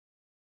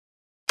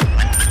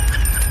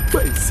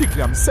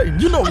Particularly, I'm saying,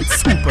 you know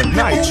it's Supa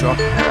Nytro.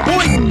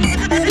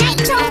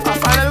 Nytro. I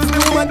finally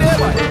was one day,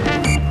 boy.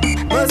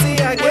 Merzy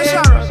again. Where's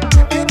Sharon?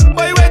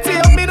 Why you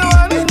waiting up me, no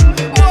one?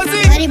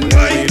 Merzy.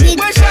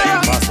 Where's Sharon?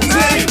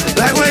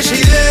 Like where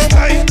she live?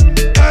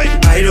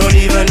 I don't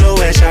even know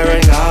where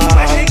Sharon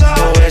gone.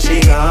 Know where she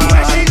gone.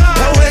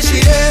 Know where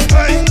she live?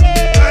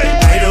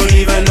 I don't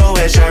even know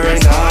where Sharon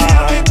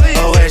gone.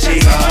 Know where she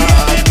gone.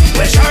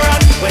 Where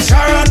Sharon? Where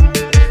Sharon?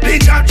 The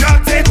job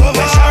take over.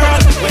 Where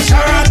Sharon? Where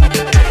Sharon?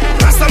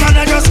 Rasta man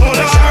I just hold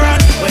her.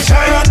 Sharon? Where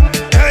Sharon?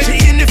 She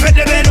in the fed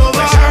the bend over.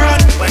 Where Sharon?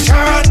 Where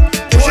Sharon?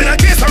 Pushing a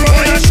case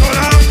around her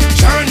shoulder.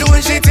 Sharon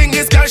doing she think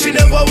this girl she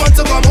never want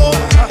to come home.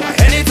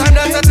 Anytime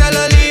that I tell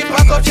her leave,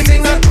 pack up she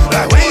think that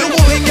like where you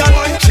going, girl?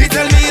 She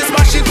tell me it's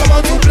my she come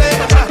out to play.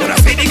 When I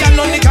see the girl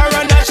on the car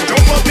and that she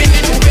jump up in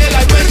the two-way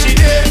like where she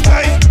did.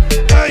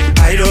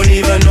 I don't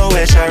even know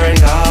where Sharon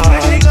gone.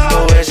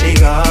 Know where she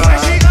gone.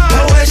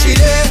 Know where she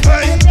did.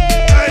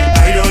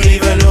 I don't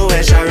even know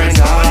where Sharon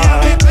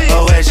gone.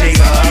 Know where she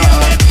gone.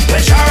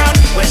 Where Sharon?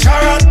 Where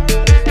Sharon?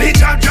 The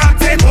job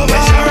take over. Where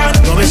Sharon?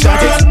 Where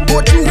Sharon?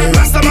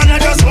 Rasta man I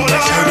just hold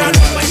her. Sharon?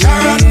 Where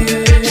Sharon?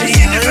 She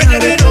in the bed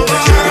of it over.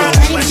 Sharon?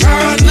 Where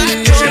Sharon?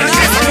 She not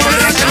get some more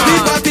than Sharon.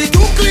 The party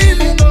too clean.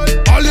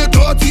 All you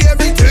dirty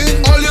everything.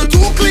 All you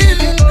too clean.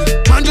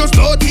 Man just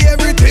dirty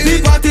everything.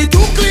 The party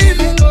too clean.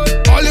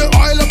 All you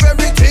oil up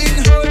everything.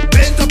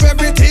 Paint up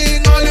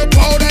everything. All you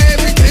powder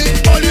everything.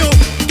 All you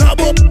dab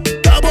up.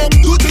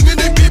 You think in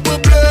the people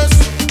place.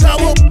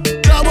 Dab up.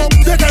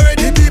 Decorate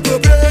the people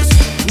place.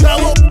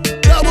 Dab up.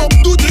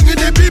 You think in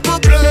the people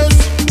place.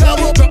 Dab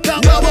up.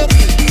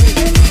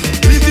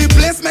 Leave the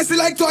place messy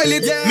like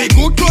toilet. Me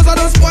good clothes I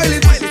don't spoil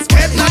it.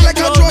 Head not like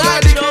a drug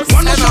addict.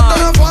 One no shot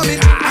and I vomit.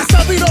 I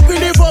stop it up in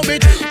the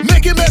vomit.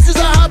 Making messes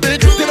a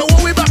habit. They don't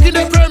want we back in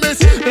the premise.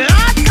 The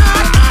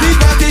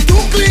party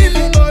too clean.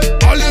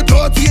 All you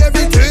dirty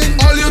everything.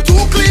 All you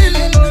too clean.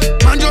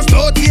 Man just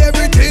dirty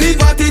everything. The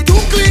party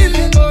too clean.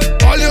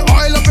 All you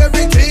oil up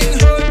everything.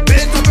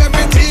 Paint up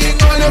everything.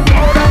 All you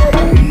powder.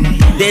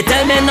 They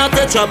tell me not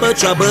to trouble.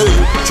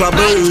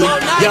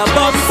 Your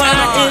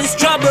bumper is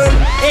trouble.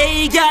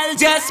 Hey girl,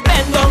 just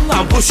bend down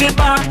and push it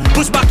back.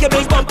 Push back your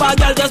big bumper,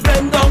 girl, just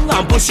bend down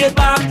and push it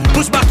back.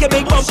 Push back your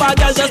big bumper,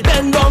 girl, just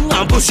bend down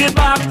and push it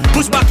back.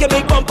 Push back your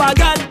big bumper,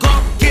 girl,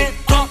 come get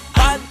up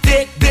and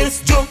take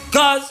this joke.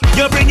 Cause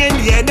you're bringing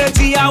the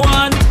energy I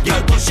want.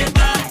 Girl, push it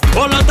back.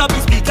 Hold on top the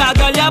speaker,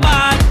 girl, you're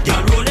bad.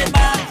 Girl, roll it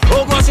back.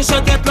 Oh gosh, you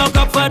should get locked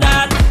up for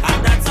that.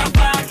 And that's a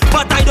fact.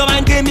 But I don't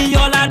mind, give me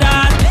all of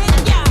that.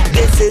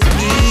 This is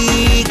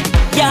heat,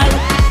 girl.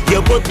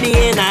 You put me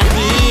in a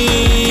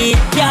heat,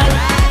 girl.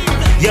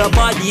 Your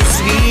body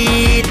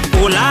sweet,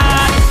 oh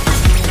lad.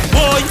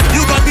 Boy,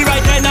 you got the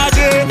right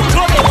energy.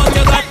 Throw me what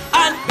you got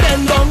and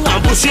bend down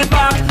and push it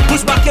back.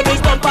 Push back your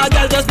big bumper,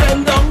 girl, just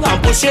bend down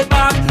and push it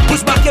back.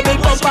 Push back your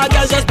big bumper,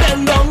 girl, just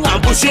bend down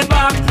and push it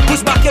back.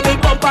 Push back your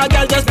big bumper,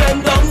 girl, just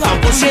bend down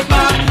and push it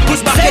back.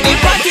 Push back your big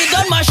bumper. Say the party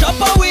done mash up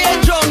and we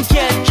ain't drunk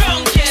yet.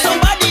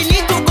 Somebody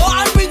need to go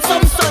and bring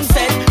some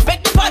sunset.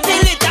 Make the party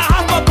lit and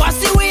have a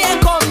posse, we ain't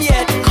come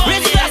yet.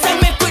 Raise the glass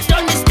and make we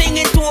turn this thing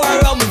into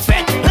a rum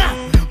fete.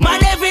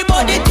 Man,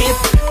 everybody tip.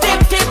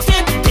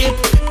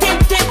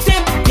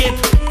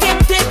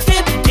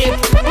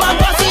 My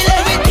posse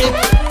let me tip.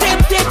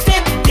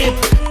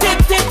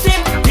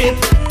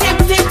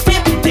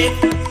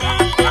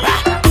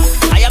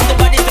 I am the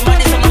baddest, the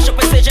maddest, I mash up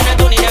a stage and I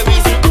don't need a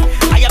reason.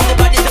 I am the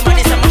baddest, the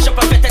maddest, I mash up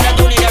a fete and I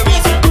don't need a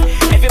reason.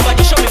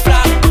 Everybody show me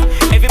flag,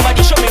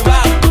 everybody show me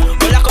rap.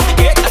 Well, I come to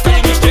gate, I tell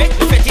you straight,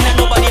 the fete and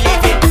nobody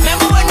leaving.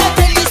 Remember when I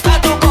tell you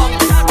start to come,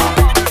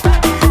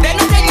 then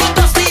I tell you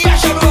dust the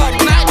ash and run.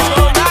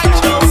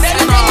 Then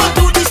I tell you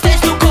do the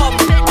stage to come.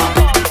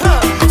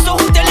 So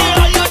who tell you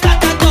all you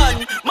that are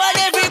done? Man,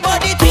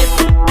 everybody tip.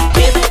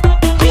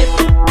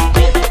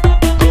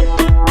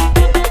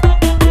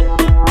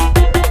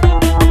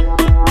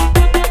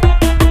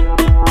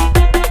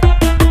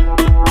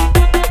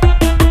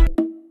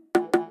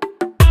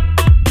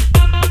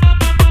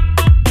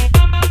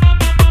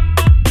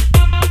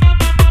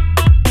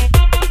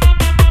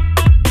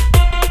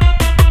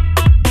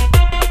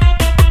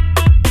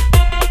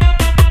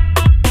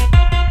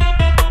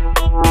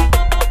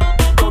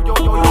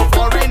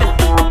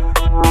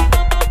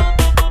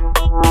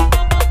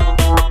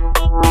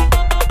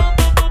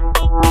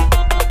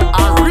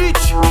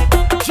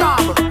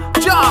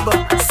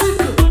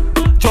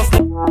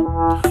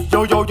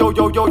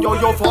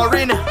 Yo,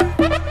 foreign.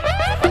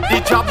 The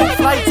job of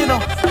flight, you know.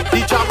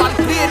 The job and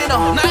plane, you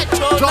know.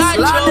 Just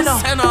land,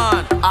 you know.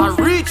 I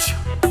reach.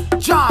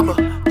 Job,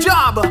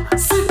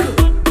 sick.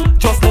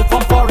 Just left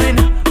from foreign.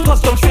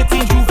 Touchdown straight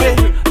in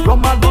Juve.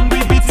 Rum alone we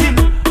beat him.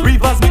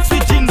 Rivers mixed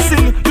with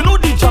ginseng. You know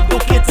the job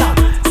locator.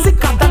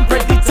 Sicker than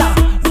predator.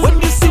 When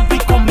you see we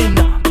coming,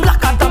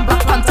 blacker than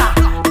Black Panther.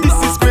 This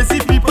is crazy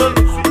people.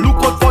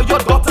 Look out for your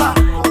daughter.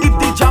 If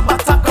the job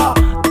attacker,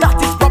 that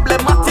is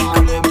problematic.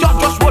 You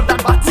just roll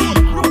that batty.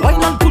 Why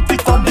not put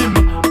it on him?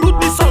 Put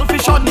the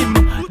selfish on him.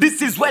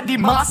 This is where the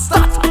mass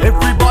start.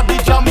 Everybody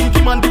jamming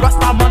him and the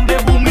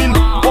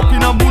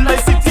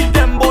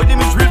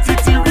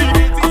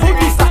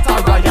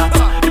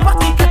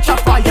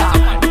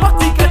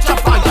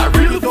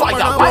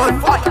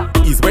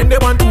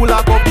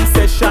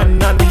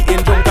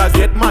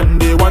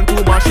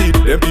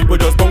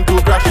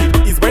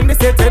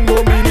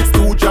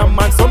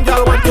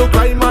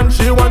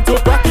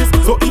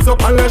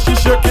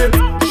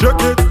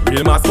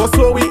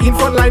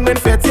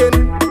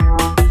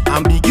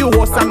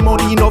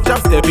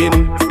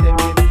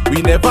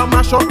never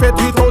mash up it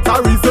without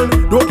a reason.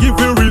 Don't give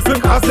me reason,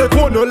 cause they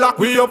gonna lock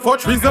we up for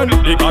treason.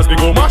 Because we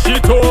go mash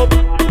it up,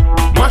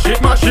 mash it,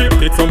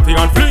 take something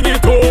and fling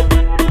it up.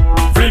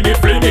 Fling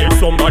it,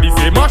 somebody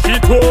say mash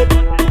it up,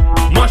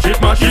 mash it.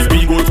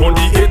 We go turn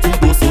the A to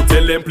go, so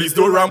tell them please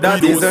don't ramp with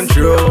us. That isn't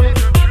true.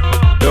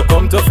 They'll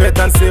come to fit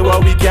and say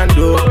what we can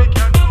do.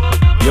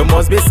 You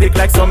must be sick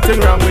like something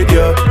wrong with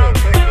you.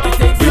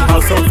 We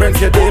have some friends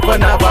here, they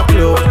even have a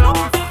clue.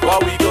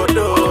 What we go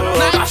do?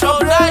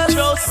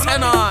 Nitro,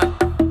 send on.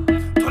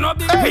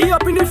 Hey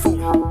up in the food.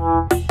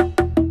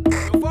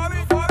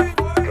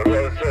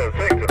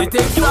 They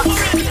take you out.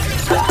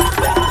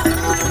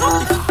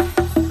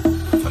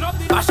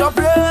 Mash up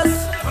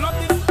place.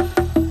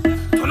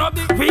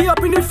 We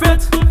up in the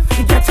fit.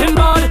 Getting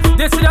bad.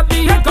 They say that the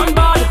head gone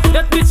bad.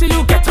 Let me see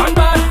you get on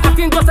bad.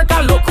 Acting just like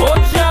a local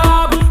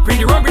job. Bring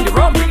the rum. Bring the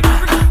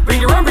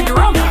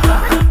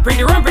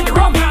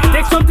rum.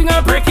 Take something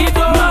and break it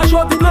up. Mash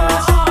up the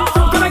place.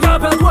 Gonna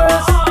get up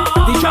west.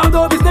 The child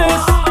of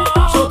business.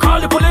 So call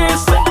the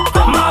police.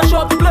 Mash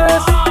up the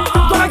place.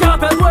 Gonna get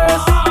up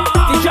west.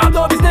 The child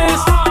of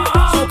business.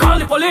 So call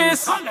the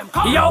police.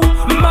 Yo,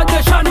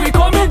 magician we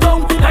coming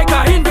down like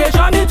a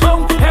invasion in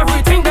town.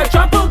 Everything they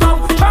trample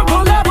down,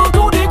 trample level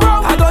to the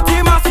ground. I got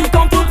team as we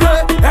come to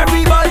play.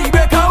 Everybody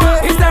break away.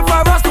 It's time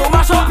for us to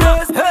mash up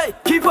place. Hey,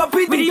 keep up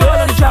with the all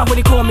of the job when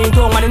they coming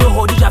down. And they know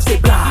how the job stay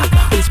black.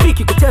 When they speak,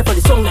 you can tell from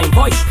the song name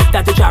voice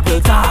that the job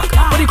will talk.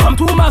 When they come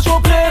to mash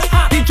up place,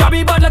 the job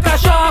be bad like a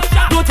shark.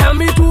 Don't tell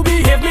me to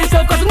behave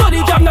myself, cause you know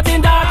the job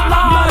nothing that.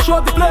 Mash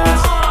up the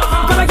place,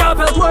 gonna get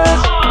up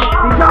west.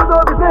 The job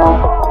of the day.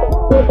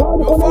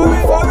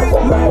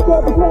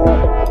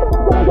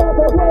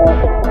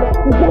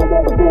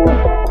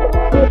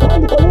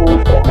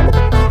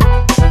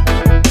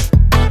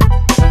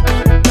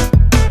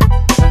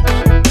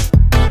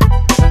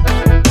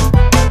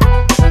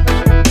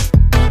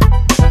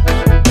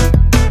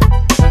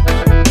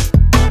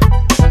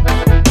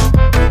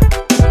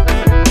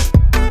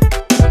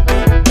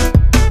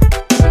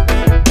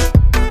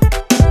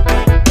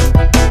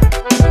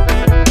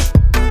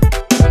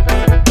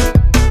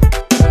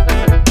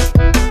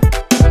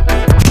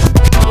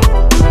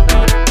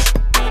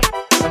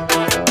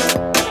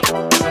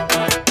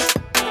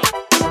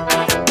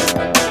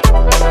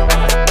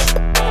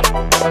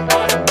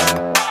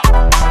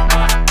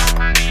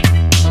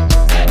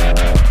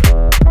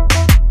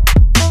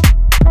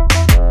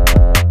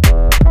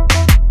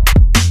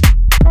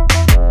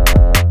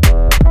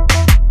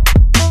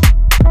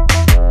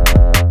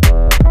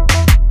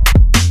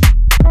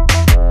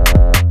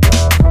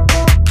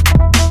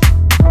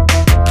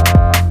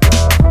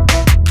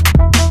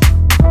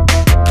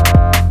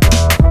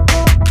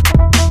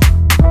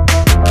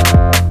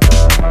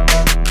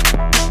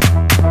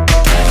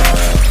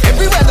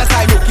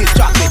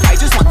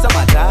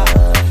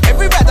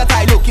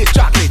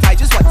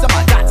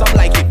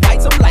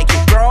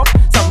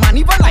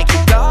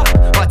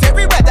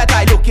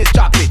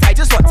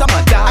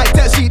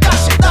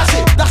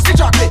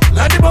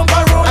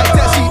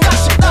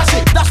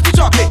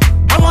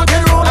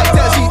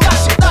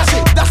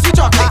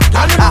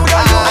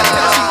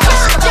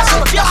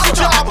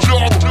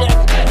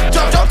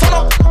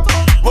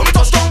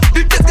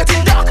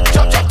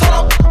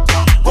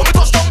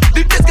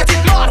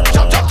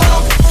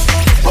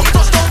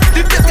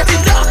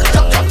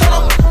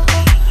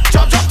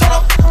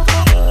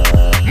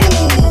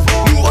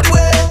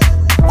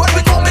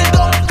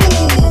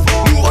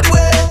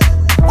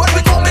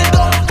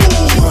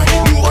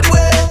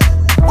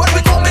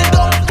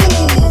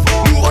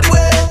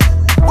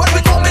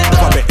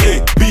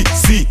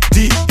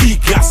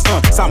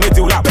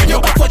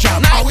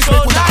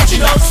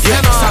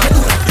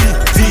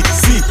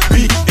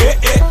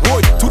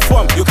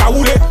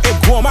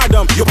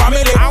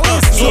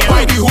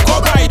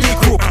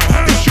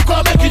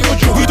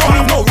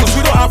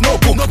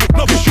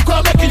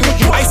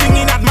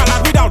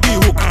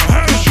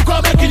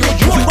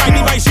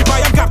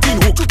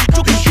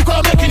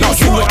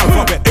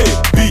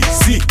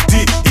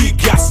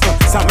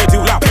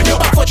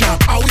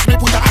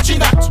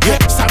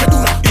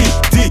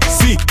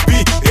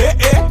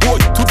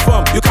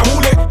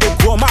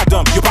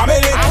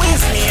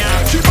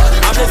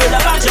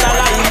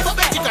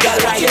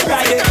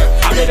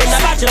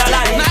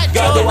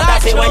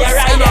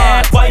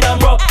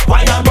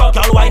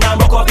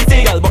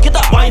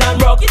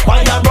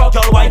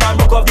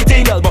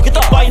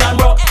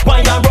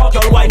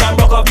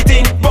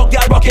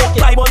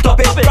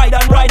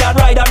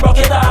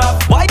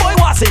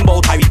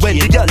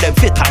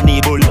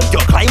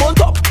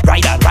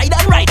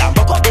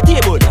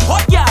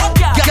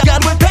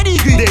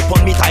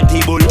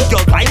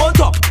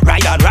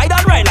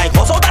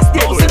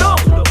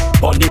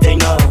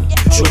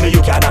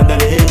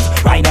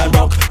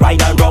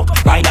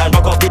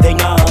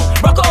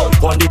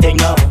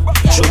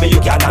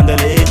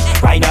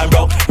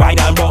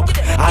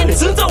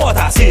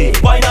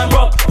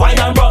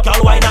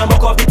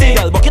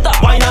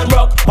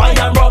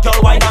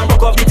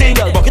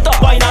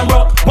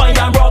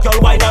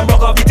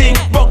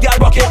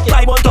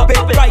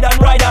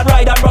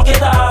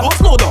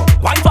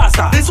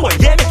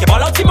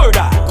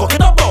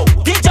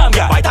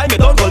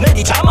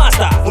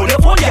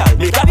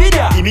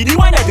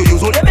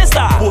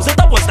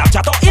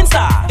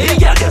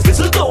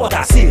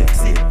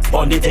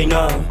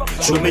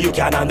 Show me you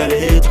can handle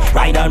it.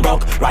 Ride and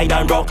rock, ride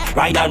and rock,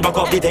 ride and rock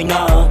up the thing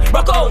now.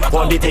 Rock out,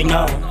 on the thing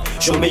now.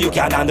 Show me you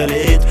can handle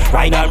it.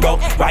 Ride and rock,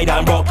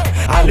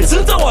 and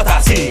listen to what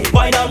I say.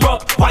 Wine and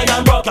rock,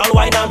 y'all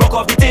wine and rock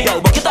off the thing, y'all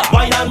buck it up.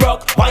 Wine and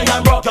rock,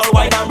 y'all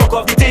wine and rock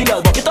off the thing,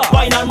 y'all buck it up.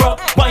 Wine and rock,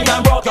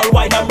 y'all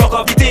wine and rock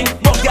off the thing.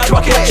 Rock y'all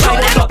rock it,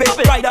 ride and stop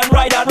it, ride and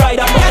rock it.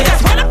 Yeah,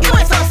 just run up your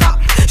waist and stop.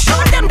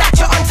 Show them that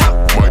you're on top.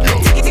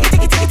 Ticky ticky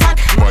ticky ticky tack.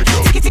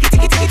 Ticky ticky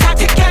ticky ticky tack.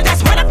 Girl,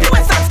 just run up your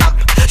waist and stop.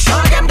 Show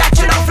them that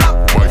you don't flop.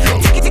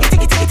 Ticky ticky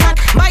ticky ticky tack.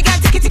 My girl,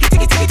 ticky ticky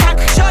ticky ticky tack.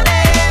 Show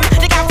them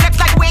they can flex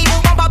like wave.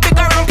 Bumper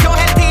bigger and pure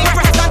healthy.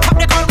 Press on top,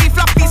 they call me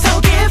floppy. So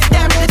give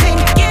them the thing.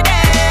 Give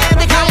them.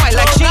 They can whine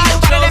like she. One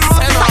of them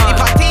must inside the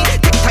party.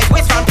 Tick tight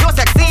waist round, pure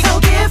sexy. So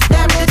give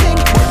them the thing.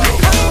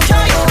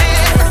 Show your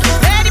waist.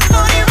 Ready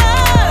for the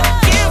run.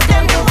 Give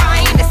them the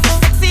wine. This is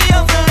sexy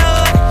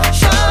overload.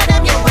 Show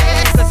them your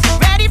waist.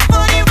 Ready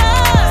for the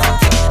run.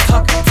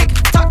 Tick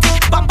tock,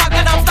 tick bumper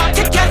girl don't stop.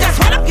 Tick girl just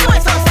run up your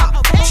waist and stop.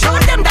 Show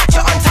them that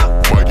you're on top.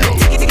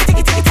 Ticky ticky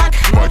ticky ticky tack.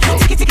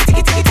 Ticky ticky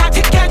ticky ticky tack.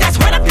 Tick girl just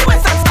run up your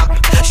waist and stop.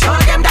 Show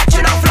them that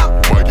you don't flop.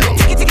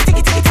 Ticky ticky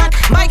ticky ticky tack.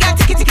 My girl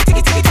ticky ticky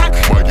ticky ticky tack.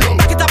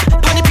 Back it up,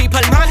 funny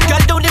people man.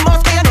 Girl do the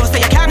most 'cause you know so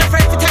you can't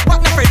afraid to take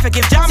what, not afraid to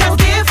give jam. So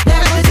give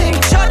them the thing.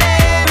 Show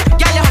them.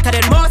 Girl you hotter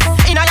than most.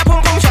 Inna your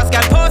pum pum shots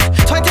girl pose.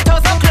 20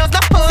 toes up close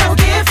the pose. So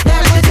give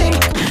them the thing.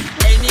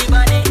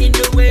 Anybody in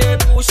the way,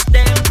 push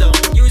them down.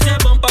 Use a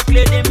bumper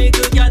play the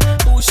middle, girl,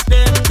 push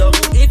them down.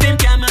 If him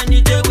can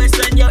manage the west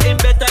and you him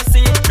better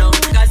sit down.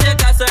 'Cause you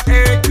got some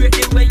earthquake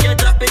the way you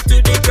drop it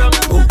to the ground.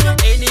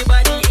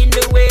 Anybody in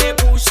the way,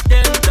 push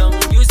them down.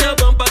 Use a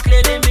bumper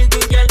play the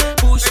middle, girl,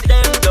 push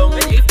them down.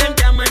 If them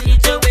can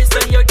manage the west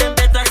and you them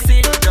better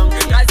sit down.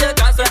 'Cause you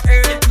got some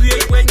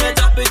earthquake when you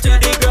drop it to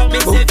the ground. Me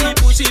say fi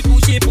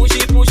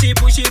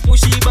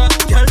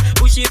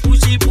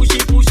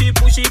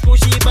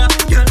push it back,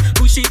 girl.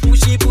 Push it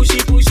back, girl. Push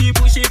it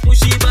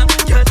back,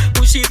 girl.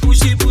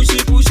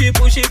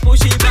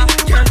 Push it back,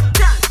 girl.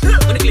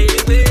 On the clay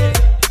way,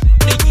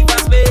 they give her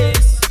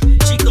space.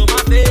 She come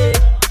my way,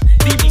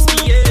 we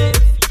misbehave.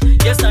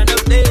 You stand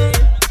up there,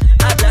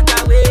 I black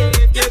away.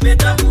 You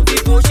better move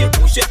it,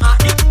 push it at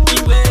the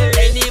way.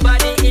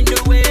 Anybody in the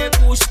way,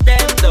 push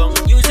them down.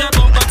 Use a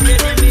bumper play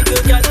the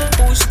middle, girl.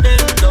 Push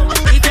them down.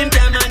 If him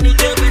can manage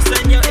the west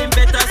and you him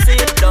better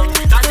sit down.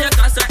 'Cause you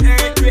cause a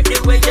earthquake the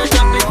way you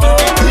jump it to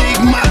the Big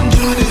man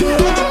Johnny,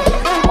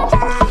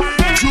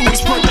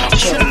 Juice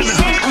Production.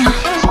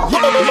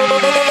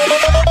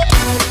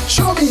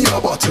 Show me your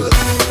bottle,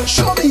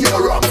 show me your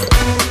rum.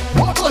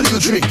 What are you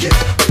drinking?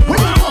 Where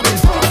you coming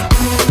from?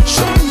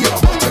 Show me your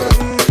bottle,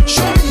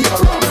 show me your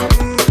rum.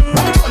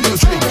 What are you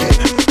drinking?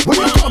 Where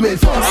you coming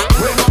from?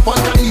 Wake up on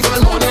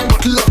Carnival morning,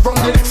 bottle of rum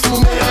next to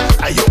me.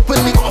 I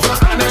open the cover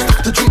and I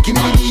start to drink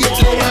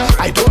immediately.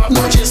 I don't have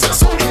no chaser,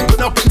 so it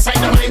put up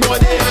inside of my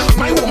body.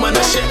 My woman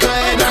a shake her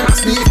head and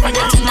ask me if I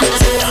get it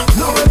crazy.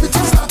 Now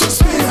everything start to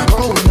spin,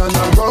 round and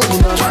round.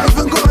 Can't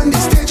even go on the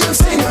stage and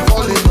sing,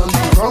 falling on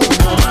the ground.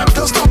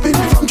 Just stopping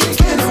me from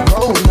drinking,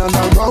 round and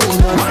round.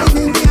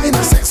 Minding behind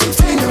a sexy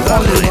thing,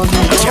 falling on the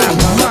ground.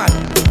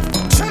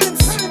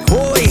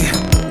 Boy,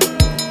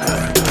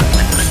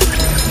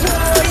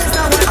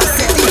 I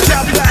said the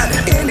job bad,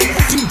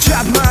 the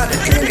job mad,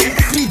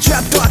 the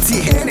job dirty.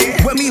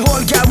 When we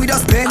hold girl, we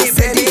just bend it. I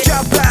said the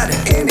job bad,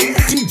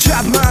 the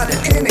job mad,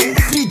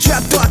 the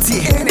job dirty.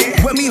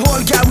 When we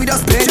hold girl, we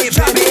just bend it.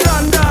 Baby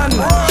London,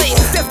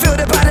 if they feel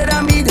the better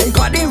than me, they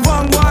got the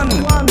wrong one.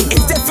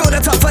 If they feel the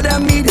tougher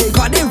than me, they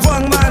got the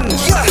wrong man.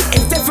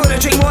 If they feel the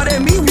drink more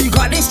than me, we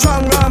got the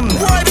strong rum.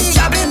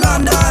 Job in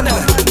London,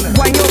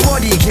 wine your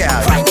body,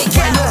 girl. Wine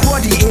your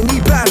body in the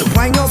band.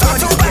 Wine your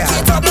body, girl.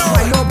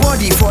 Wine your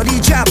body for the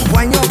job.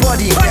 Wine your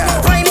body,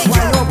 girl. Wine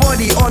your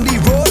body on the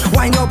road.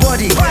 Wine your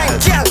body,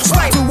 girl.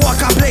 Start to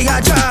walk and play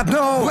a job.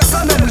 No, West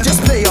London we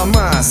just play our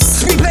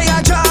mass. We play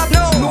a job.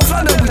 No, North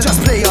London we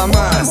just play our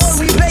mass.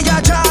 We play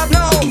a job.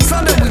 No, East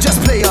London we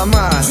just play our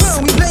mass.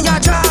 We play a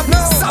job. No,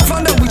 South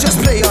London we just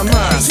play our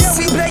mass. Yeah,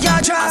 we play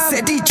a job. I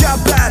said the job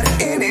bad,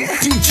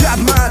 the job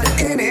mad,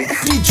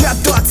 the job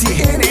dirty.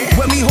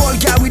 When we hold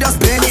girl, we just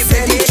bend it.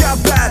 The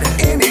job bad,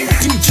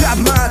 the job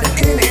mad,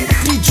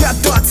 the job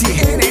dirty.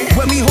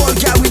 When we hold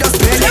girl, we just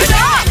bend it.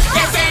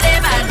 They say they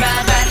mad,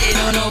 they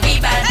don't know we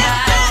bad.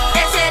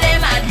 They say they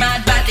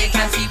mad, they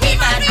can't see we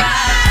mad.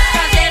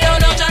 'Cause they don't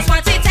know just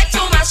what it takes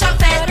to mash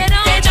up head.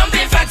 They jump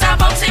in front of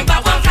bouncing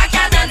back one flag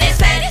and then they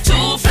spend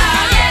 2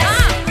 flag, yes.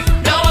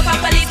 No one for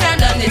police and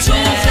done the 2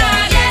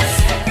 flag, yes.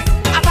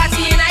 A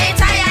party in a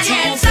entire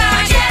 2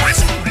 flag,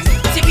 yes.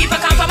 See people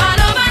come from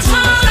all over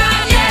 2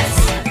 flag, yes.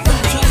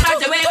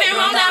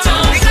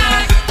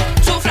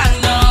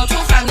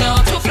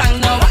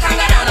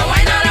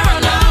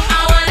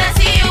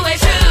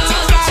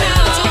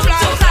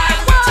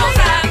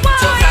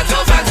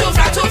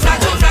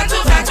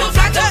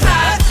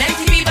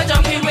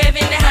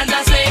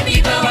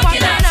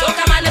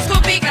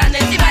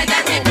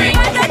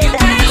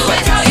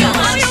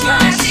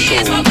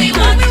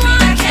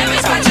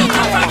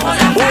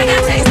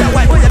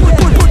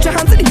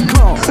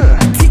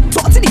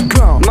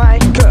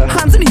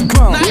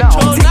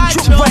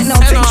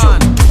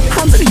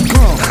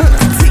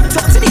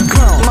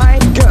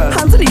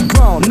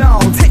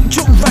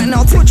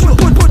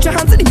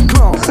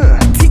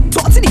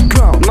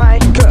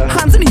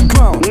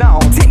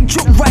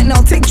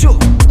 shook.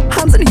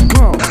 Hands on the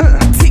ground.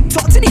 Tick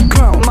tock to the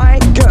ground. My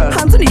girl.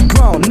 Hands on the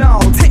ground. Now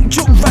take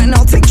joke right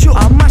now. Take joke.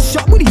 I mash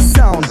up with the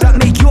sound that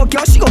make your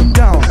girl she go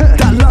down.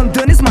 That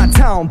London is my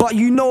town, but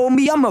you know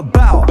me, I'm a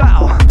bow.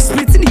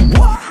 Splitting the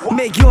what?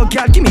 Make your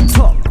girl give me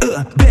top.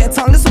 Better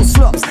tongue, little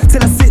slops.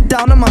 Till I sit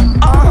down on my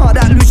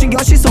that Lucian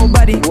girl, she so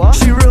baddie.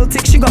 She real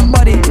thick, she got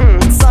body.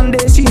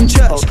 Sunday she in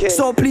church,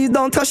 so please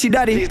don't touch she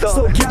daddy.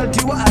 So girl,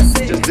 do what I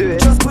say.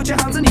 Just put your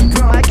hands on the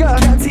ground. My girl,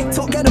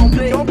 TikTok, girl, don't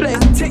play.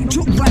 Take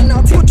joke right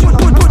now. Put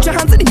your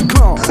hands on the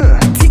ground.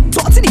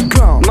 TikTok to the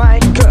ground. My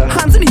girl,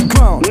 hands on the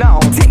ground. Now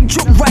take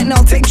joke right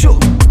now. Take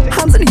joke.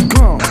 Hands on the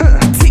ground.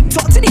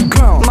 TikTok to the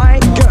ground. My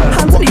girl,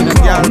 hands on the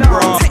ground.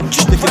 Now take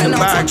joke right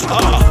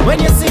now. When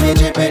you see me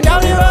dripping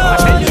down the road, I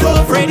tell you don't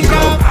afraid to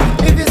come.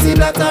 If you see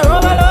black tar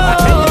over low, I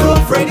tell you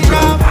don't afraid to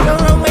come.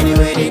 Don't run when you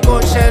ready,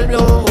 go shell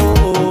blow.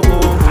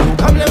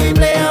 Come let me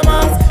play a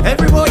mass,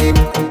 everybody.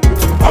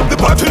 I'm the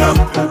party now,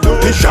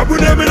 the shop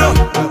with them now.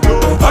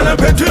 And I'm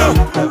petty now,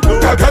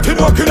 I got it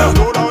walking now.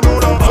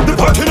 I'm the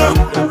party now,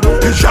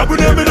 the shop with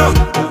them now.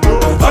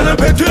 And I'm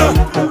petty now,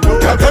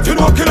 I got it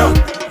walking now.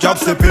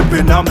 Jobs the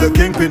pimpin', I'm the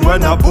kingpin.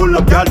 When I pull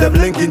up, y'all them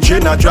linking.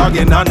 Chin a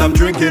dragging and I'm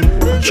drinking.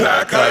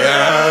 Jack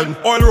I am,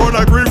 oil road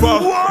like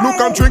river. Look,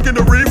 I'm drinking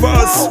the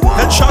rivers.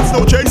 Headshots,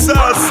 no chasers.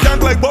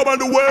 Skank like Bob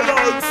and the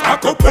Whalers. I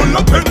could pull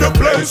up in the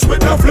place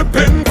with a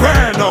flipping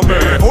grand on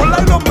me. Whole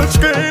line on my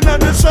skin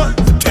and it's a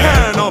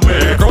tan on me.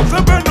 Cause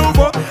I bend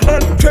over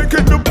and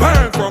taking the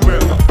bang from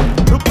me.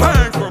 The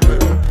bang from me.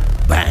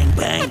 Bang,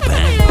 bang,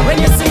 bang. When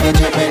you see me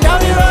dripping down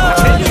the road,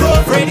 I tell you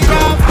don't afraid to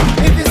come.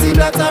 If you see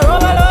black tar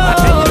over low, I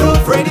tell you don't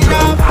afraid to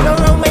come. Don't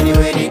run when you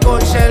ready, go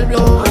shell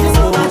blow.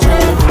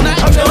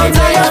 I'm the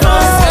tired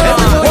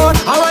man.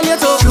 I want you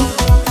to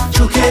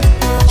chook it,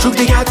 chook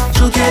the cat,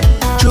 chook it,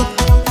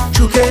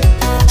 chook it,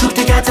 chook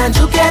the cat and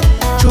chook it,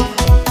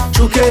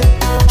 chook it,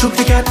 chook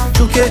the cat,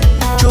 chook it,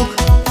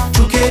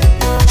 chook it,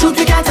 chook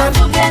the cat and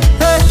chook it.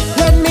 Hey,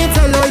 let me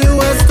tell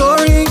you a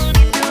story.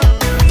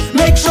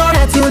 Make sure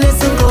that you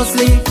listen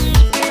closely.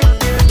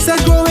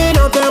 Said growing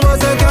up there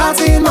was a cat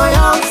in my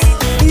house.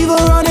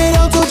 Even running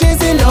out to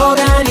chasing dog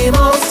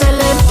animals. Tell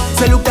them,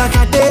 say look that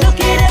cat there.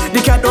 The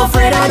cat don't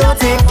afraid I don't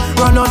take.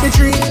 Run out the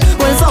tree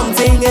when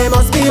something it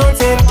must be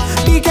hunted.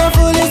 Be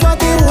careful is what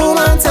the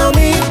woman tell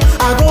me.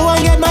 I go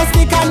and get my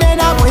stick and then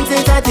I point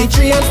it at the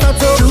tree and start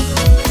to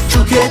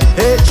chook it,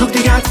 chook the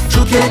cat,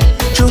 chook it,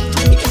 chook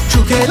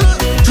it,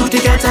 chook the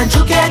cat and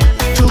chook it,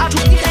 chook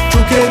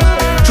it,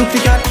 chook the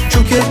cat,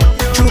 chook it,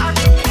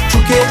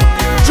 chook it,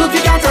 chook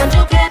the cat and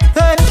chook it.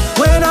 Hey,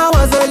 when I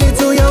was a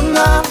little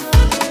younger,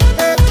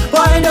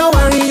 why no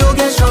worry you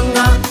get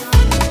stronger.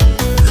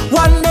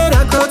 One day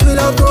the crowd will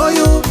outgrow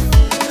you.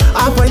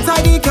 I point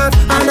at the cat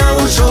and I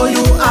will show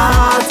you.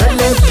 Tell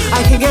them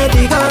I can get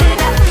bigger,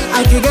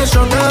 I can get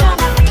stronger.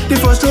 The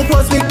first two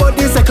was weak but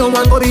the second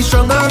one go be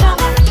stronger.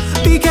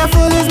 Be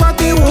careful is what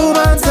the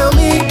woman tell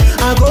me.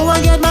 I go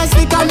and get my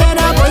stick and then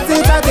I point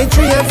it at the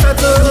tree and start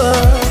to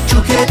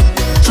chook it,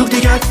 chook the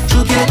cat,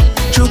 chook it,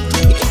 chook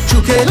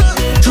it,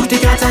 chook the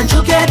cat and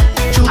chook it,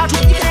 chook it,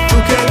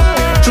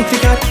 chook the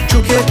cat,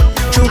 chook it,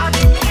 chook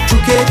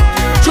it,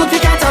 chook the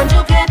cat and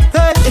chook it.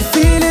 Hey, it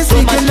feeling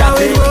so much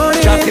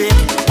traffic.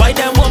 Why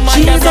them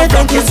woman that's a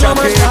blocking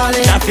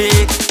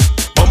traffic?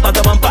 Bumper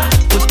to bumper,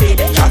 push speed.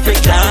 Traffic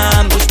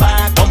jam, push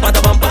back. Bumper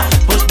to bumper,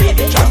 push speed.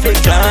 Traffic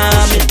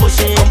jam, it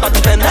pushing. Bumper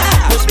to fender,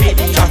 push speed.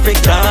 Traffic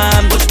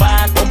jam, push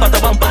back. Bumper to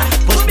bumper,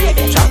 push speed.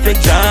 Traffic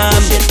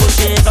jam, it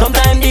pushing.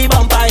 Sometimes the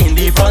bumper in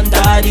the front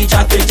of the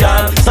traffic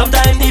jam.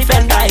 Sometimes the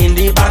fender in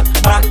the back.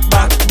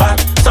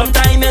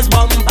 Sometimes it's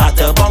bumper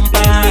to bumper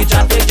in the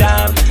traffic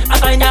jam. I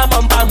find your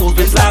bumper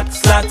moving slack.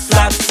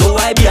 So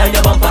I behind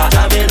your bumper,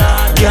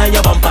 behind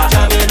your bumper,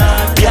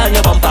 behind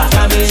your bumper.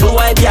 So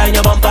I behind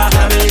your bumper,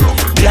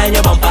 behind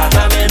your bumper,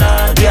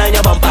 behind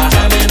your bumper,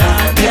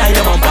 behind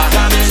your bumper.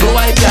 So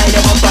I behind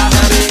your bumper.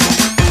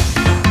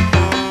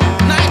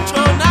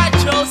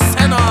 Nitro,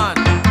 send on.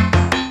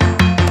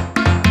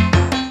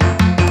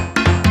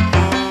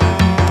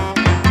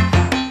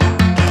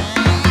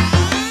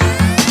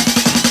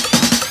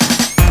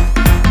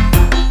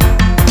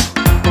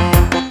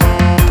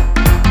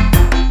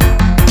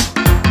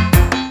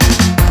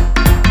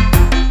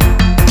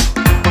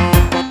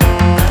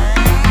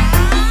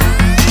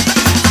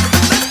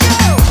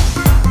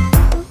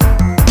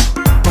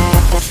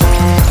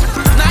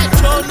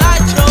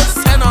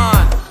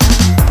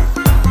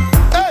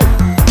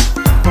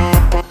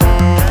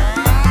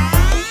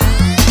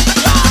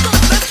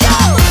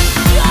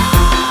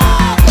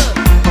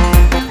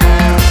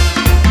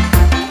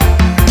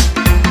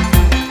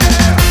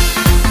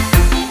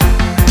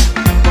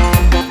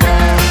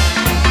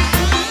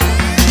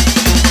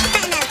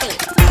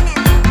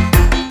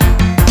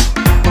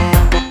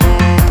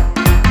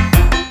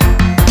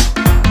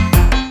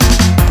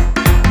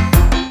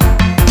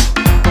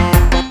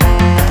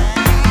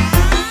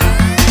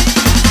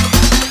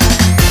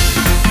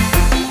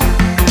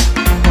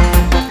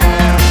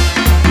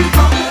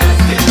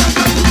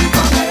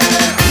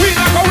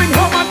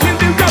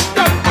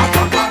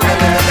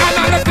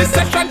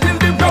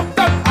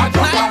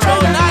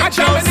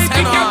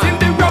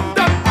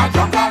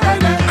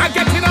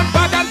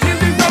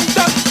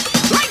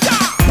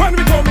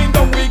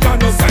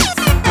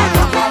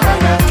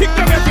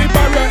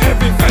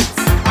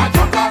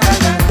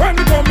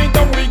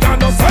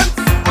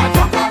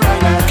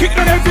 Kick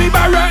on every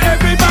barrier,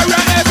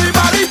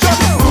 everybody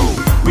just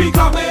move. We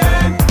coming,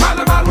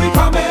 Carnival, we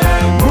coming.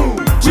 Move.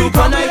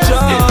 Supa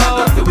Nytro. It's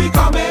not just we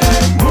coming.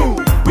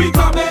 Move. We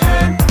coming,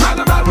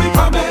 Carnival, we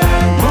coming.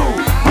 Move.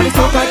 We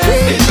coming.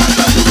 It's not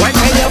just we Why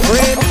are you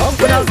afraid?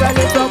 When I was a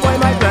little boy,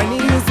 my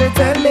granny used to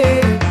tell me,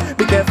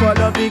 be careful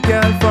of the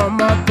girl from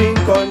up in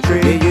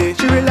country.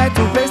 She really like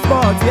to play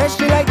sports, yes,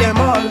 she like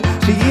them all.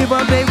 She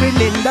even play with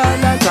Linda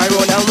and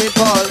Tyrone and with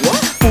Paul.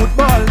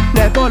 Football,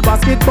 netball,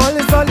 basketball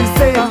is all the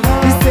same.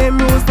 The same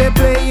rules they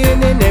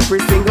playing in every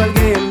single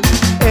game.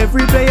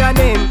 Every player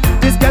name,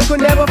 this girl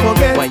could never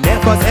forget.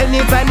 Cause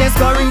anytime they're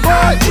scoring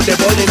goal, put the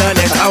ball in her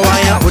net.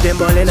 Put them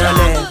ball in her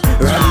net.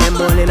 Ram them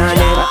ball in her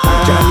net.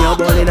 Jam your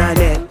ball in her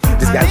net.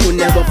 This girl could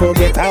never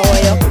forget how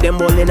I put them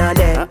ball in her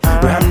net.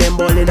 Ram them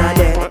ball in her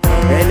net.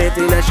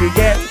 Anything that she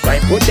get,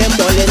 right, put them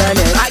ball in her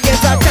net. I get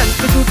a chance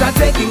to shoot a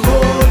taking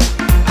goal.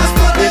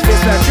 If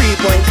it's a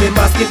 3 point in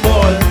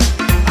basketball,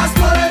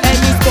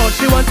 any sport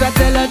she wants, I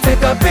tell her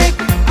take a pick.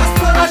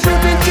 I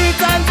shoot in 3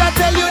 times, I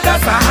tell you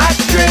that's a hat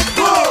trick.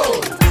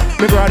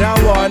 My brother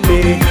want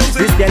me,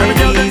 this girl ain't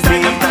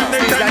easy.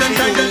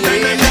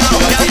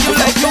 You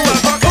like you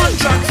have a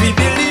contract for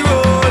Billy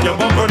Road. Your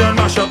bumper done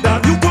mash up that.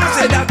 You can't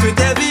say that with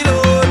heavy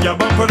load. Your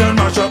bumper done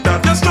mash up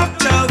that. Your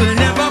structure will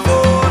never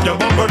fold. Your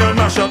bumper done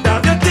mash up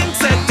that. Your thing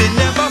set it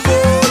never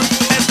fold.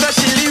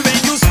 Especially when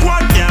you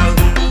squat, girl.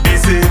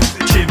 Busy,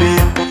 chibi,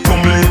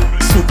 tumble,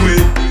 soupy,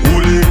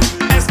 woolly.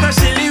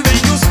 Especially when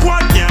you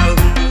squat, girl.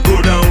 Go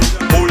down,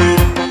 hold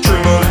it,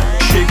 tremble,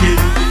 shake it,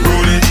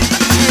 roll it.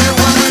 Here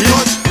when we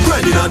touch,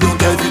 grinding and don't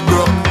get it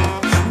broke.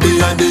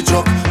 Behind the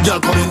truck, y'all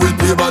coming with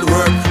me bad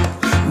work.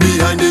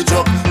 Behind the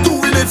truck,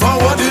 doing it for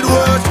what it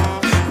worth.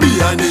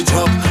 Behind the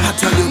truck, I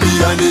tell you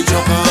behind the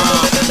truck,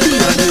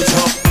 behind the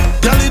truck.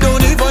 Y'all it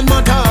don't even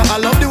matter. I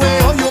love the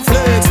way how you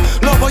flex.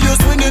 Love how you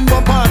swinging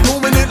bumper,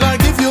 moving it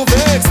like if you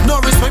vex.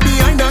 No respect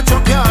behind that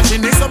truck, yeah. She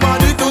needs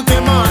somebody to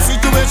take my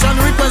situation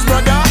request,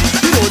 brother.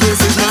 You know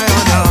this is my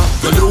honor.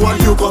 Girl, do what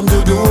you come to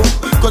do,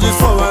 cause it's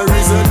for a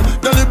reason.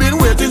 Girl, you been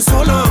waiting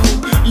so long,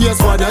 yes,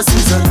 for the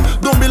season.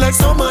 Don't be like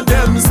some of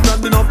them,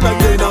 standing up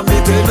like they in a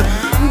meeting.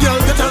 Girl,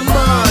 get on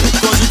mad,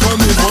 cause you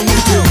coming from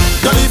meeting.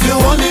 Girl, if you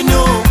only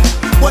knew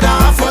what I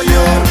have for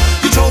you,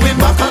 you throw it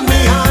back on me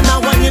and I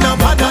wind it up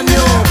hard on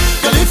you.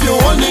 Girl, if you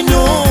only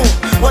knew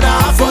what I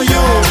have for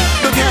you,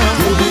 don't care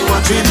who be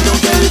watching, don't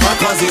care if I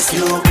cause it's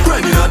you.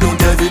 Grinding, I don't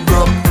get it,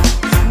 bro.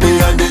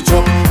 Behind the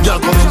truck, y'all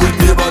coming with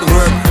me about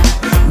work.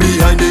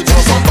 Behind the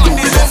truck,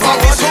 somebody.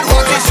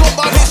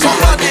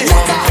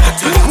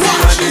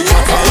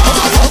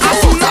 As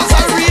soon as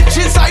I reach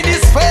inside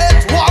this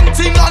fate, one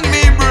thing on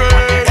me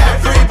brain.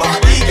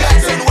 Everybody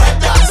getting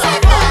wet, that's a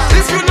man.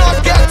 If you're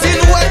not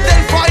getting wet,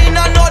 then find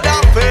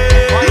another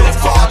fate. Look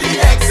for the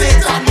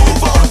exit and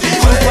move on the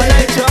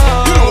way.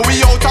 You know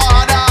we out of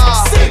order.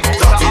 Sick,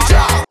 dirty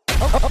job.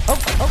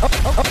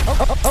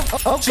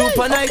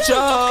 Supa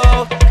Nytro.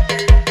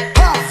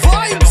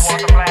 Vibes.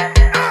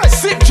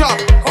 Sick job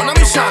on a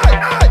mission.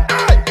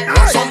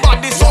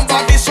 Somebody.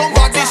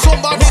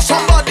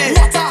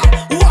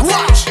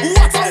 Watch.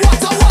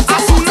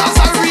 As soon as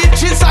I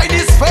reach inside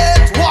this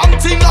fate, one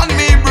thing on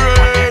me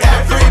brain.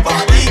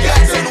 Everybody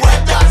getting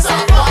wet, that's a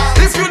man.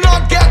 If you're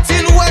not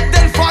getting wet,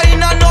 then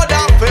find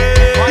another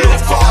fate.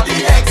 Look for the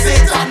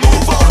exit and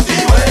move on the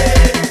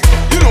way.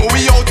 You know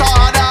we out of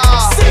order.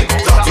 Sick,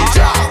 dirty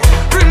job.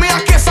 Bring me a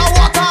case of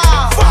water.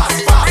 Fast.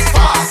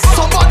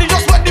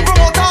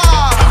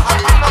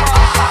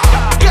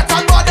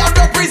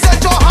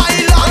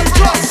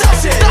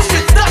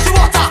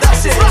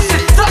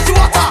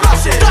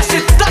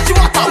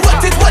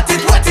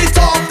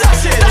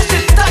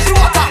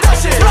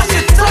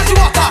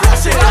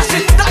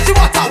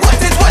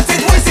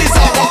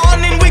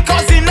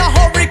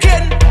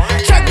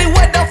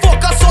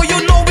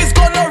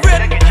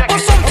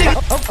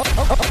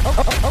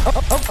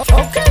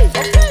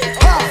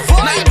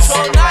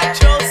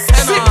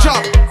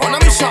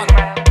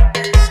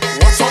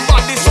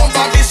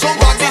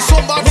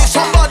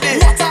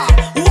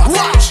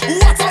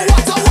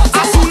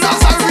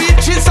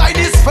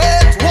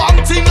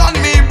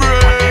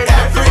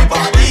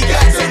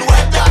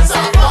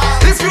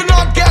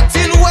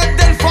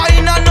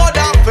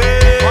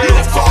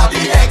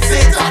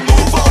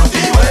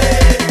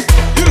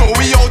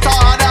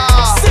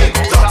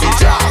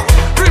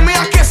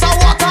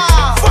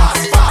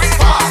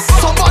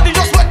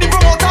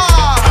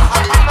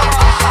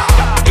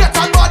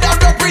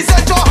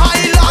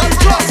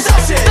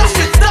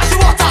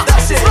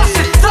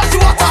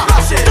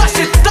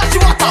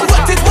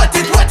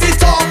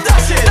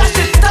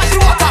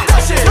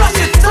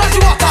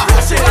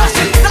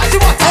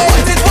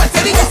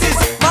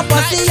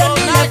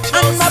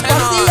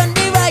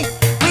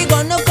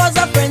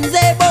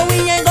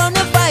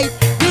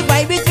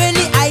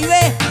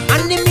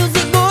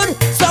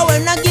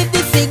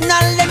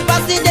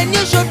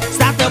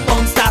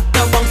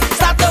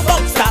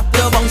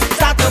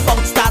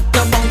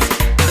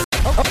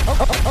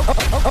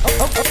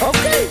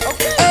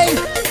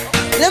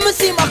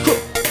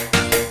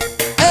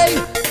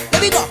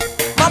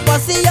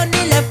 posse on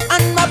the left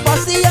and my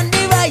posse on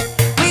the right.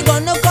 We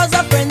gonna cause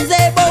a frenzy,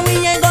 but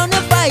we ain't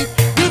gonna fight.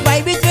 The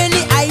vibe is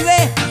really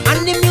highway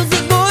and the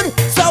music good.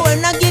 So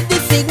when I give the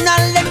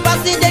signal, let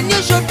pass it, then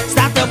you should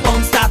start the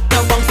bounce, start the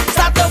bounce,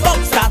 start the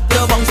bounce, start the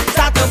bounce,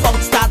 start the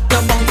bounce, start the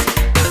bounce.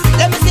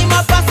 Let me see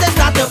my pass,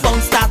 start the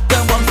bounce, start the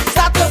bounce,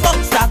 start the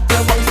bounce, start the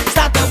bounce,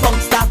 start the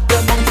bounce, start the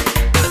bounce.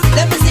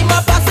 Let me see my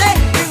pass,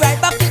 we right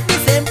back at the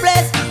same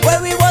place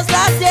where we was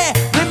last year.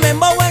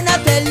 Remember when I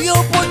tell you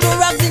put your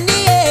rocks in the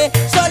air?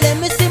 So let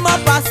me see my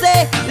pass,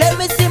 let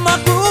me see my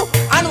crew.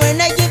 And when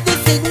I give the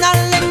signal,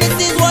 then this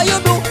is what you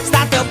do.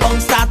 Start the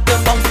bounce, start the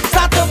bounce,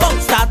 start the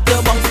bounce, start the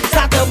bounce,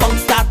 start the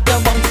bounce, start the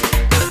bounce.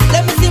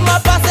 Let me see my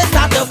pass,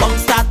 start the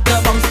bounce, start the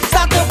bounce,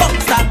 start the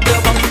bounce, start the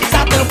bounce,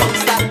 start the bounce,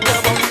 start the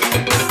bounce.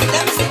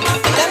 Let me see my,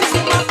 let me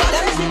see my,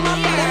 let me see my,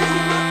 let me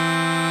see my.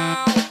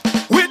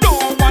 We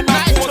don't wanna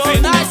pose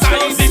in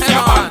inside this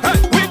your band.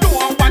 We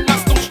don't wanna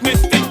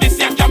stushness in this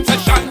your jam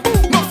session.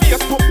 No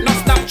Facebook, no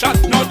Snapchat,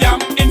 no damn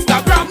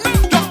Instagram.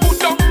 Just put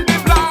down the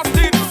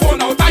blasted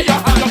phone out of your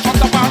hand. Just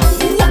shut up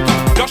and walk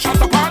up. Just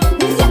shut up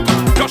and walk up.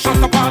 Just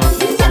shut up and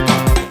walk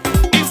up.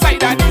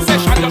 Inside of this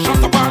session, just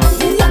shut up and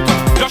walk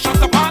up. Just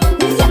shut up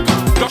and walk up.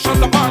 Just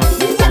shut up and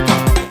walk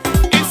up.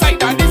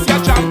 Inside of this your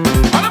jam.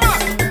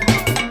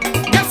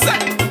 Get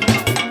set.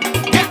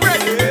 Get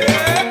ready.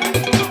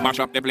 Mash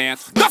up the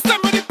place. Dust them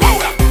with the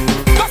powder.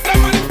 Dust them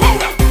with the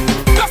powder.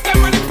 Dust them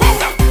with the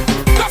powder.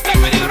 Dust them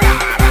with the ra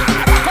ra ra.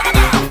 Come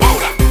on,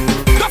 powder.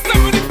 Dust them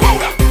with the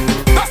powder.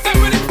 Dust them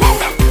with the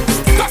powder.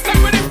 Dust them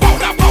with the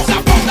powder, powder,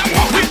 powder,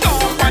 powder. We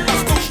don't want to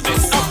stush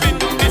this up in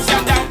this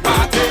your damn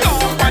party.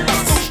 Don't want to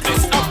stush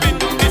this up in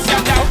this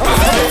your damn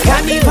party.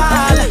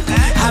 Carnival,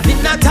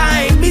 having a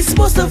time. We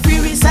supposed to free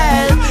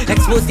ourselves.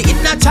 Expose the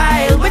inner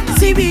child with the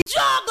CB.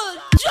 Juggle,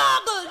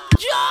 juggle,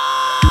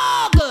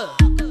 juggle.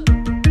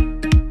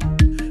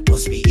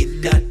 Must be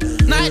in that.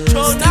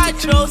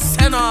 Nitro,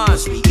 send on.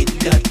 Must be in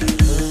that.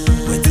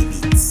 With the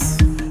beats.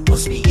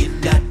 Must be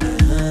in that.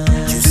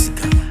 Juicy.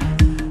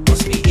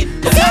 Must be in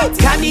that.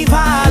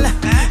 Carnival,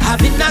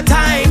 having a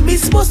time. We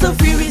supposed to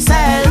free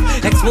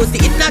ourselves. Expose the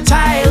inner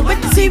child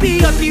with the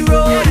CB on the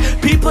road.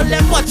 People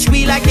them watch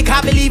we like they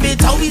can't believe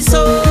it how we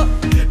so.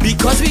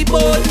 Because we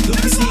bold.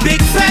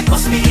 Big fat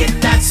must be in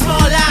that small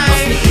line.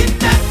 Must be in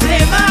that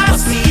flavor.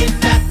 Must be in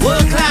that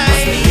work line.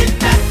 Must be in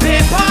that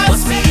paper.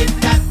 Must be in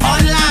that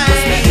online.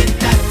 Must be in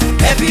that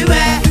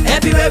everywhere,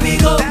 everywhere we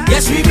go.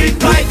 Yes, we bring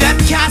pride. Them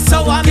can't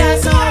sour me.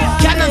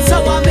 Cannot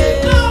sour me.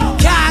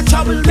 Can't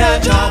trouble me.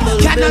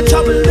 Cannot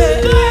trouble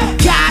me.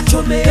 Can't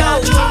throw me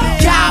out.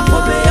 Can't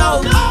put me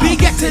out. We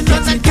getting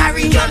nuts and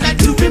carrying on and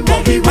doing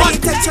what we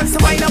want. Take chance to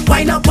wind up,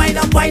 wind up, wind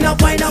up, wind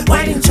up, wind up,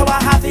 winding. So I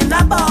having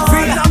a ball.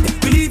 Free up,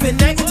 believe in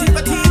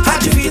negativity.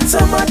 Had you feel so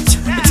much?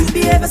 The two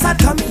behaviors are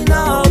coming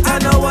out. I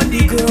know on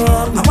the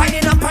ground. I'm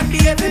winding up and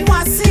behaving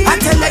what I see. I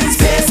tell you it's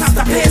pace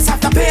after pace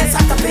after pace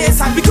after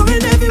pace. And we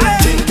going everywhere.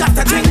 Drink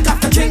after drink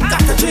after drink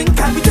after drink.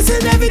 And we just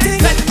in everything.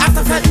 Fed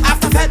after fed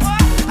after fed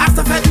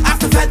after fed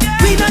after fed.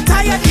 We not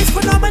tired, it's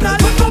phenomenal.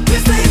 But no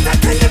place to hit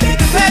that can you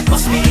make it fed.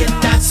 Must be in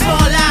that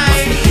small line.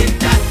 Must be in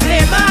that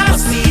flavor.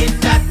 Must be in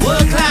that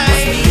work line.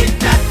 Must be in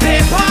that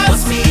paper.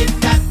 Must be in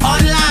that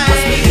online.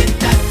 Must be in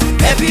that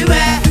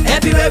everywhere,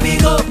 everywhere we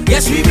go.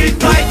 Yes, we bring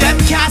pride. Them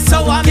can't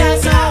sour me.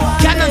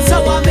 Cannot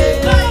sour me.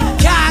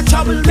 Can't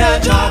trouble me.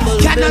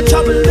 Cannot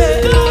trouble me.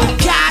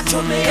 Can't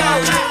throw me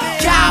out.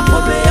 Can't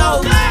put me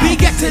out. We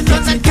getting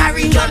nuts and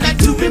carrying on and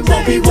doing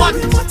what we want.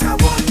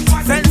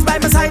 Friends by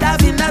my side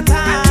having a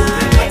time.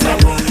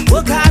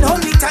 Work hard,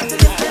 hold me tight to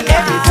lift the line.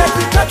 Every friend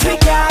we touch we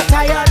get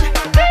tired.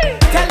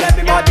 Tell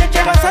every more than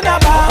give us an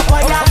about.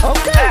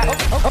 Okay.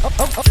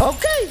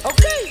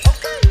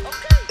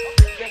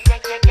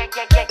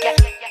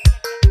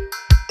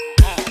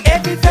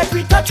 Every friend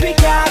we touch we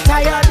get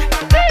tired.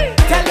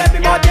 Tell every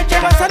more than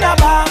give us an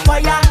about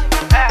fire.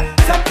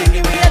 Something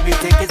in we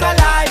everything is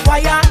alive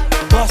fire.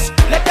 Boss,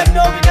 let them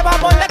know we never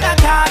born like a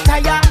car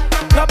tire.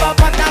 Grab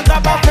up and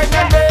grab up friend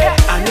and day.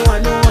 I know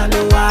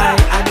why.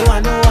 I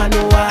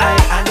know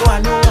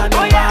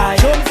why.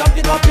 Show me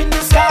something up in the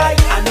sky.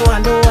 I know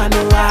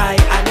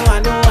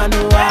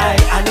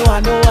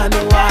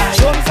why.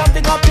 Show me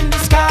something up in the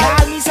sky.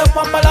 Call me some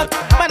pumbalot.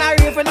 Man, I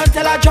raving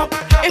until I drop.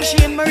 If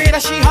she in Maria,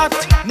 she hot.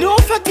 No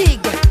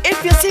fatigue.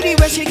 If you see the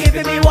way she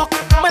giving me walk.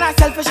 Man, I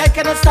selfish, I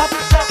cannot stop.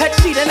 Head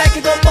feeling like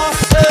it don't boss.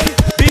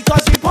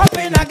 Because we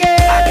popping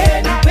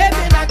again.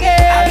 Waving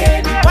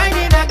again.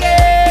 Whining again.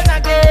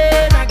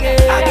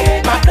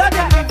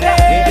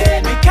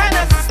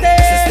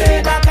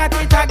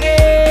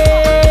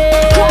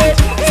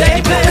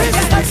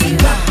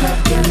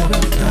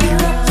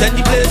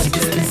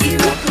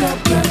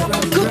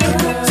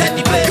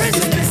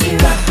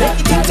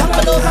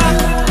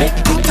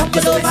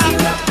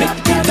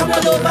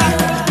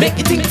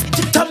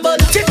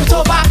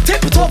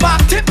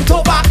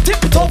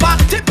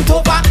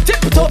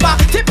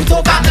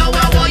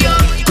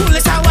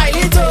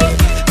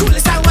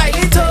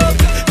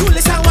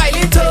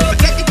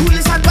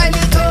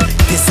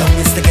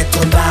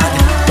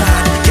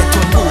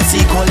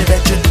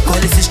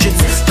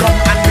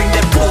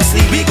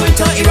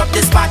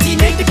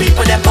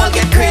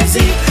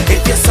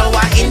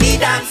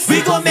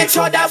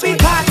 sure that we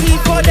party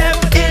for them.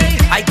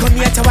 I come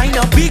here to wind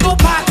up, we go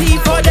party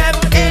for them.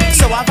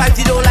 So our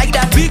vibes you don't like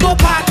that, we go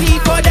party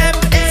for them.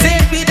 Say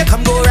we the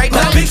come go right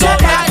now, we go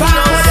party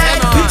for them.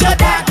 We go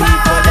party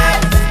for them.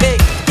 Hey,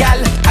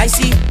 gal, I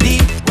see the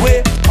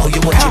way how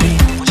you watch me,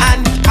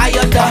 and I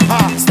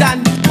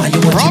understand why you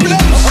watch me.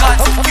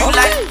 Cause you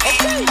like me.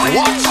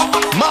 Watch,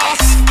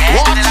 mass,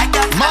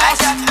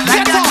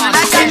 get on.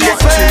 In this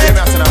way,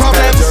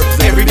 problems.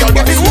 Every girl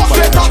getting walk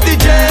straight off the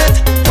jet.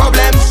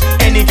 Problems.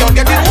 Any girl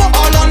getting walk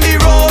all on the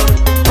road.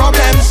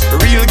 Problems.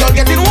 Real girl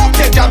getting walk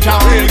take jam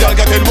jam. Real girl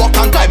getting walk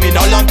and time in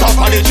all on top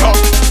of the truck.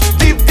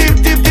 Deep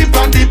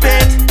and deep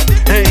it.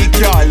 Hey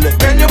girl,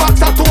 bend your back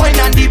start to wine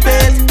and deep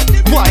it.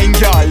 Wine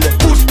girl,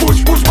 push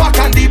back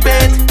and deep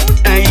it.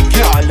 Hey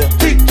girl,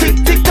 tick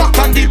tock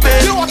and deep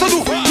it. You know what to do?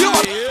 You know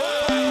what?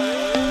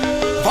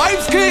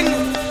 Vibes King.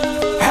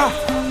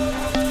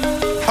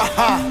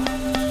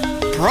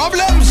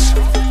 Problems.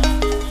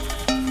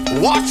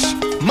 Watch,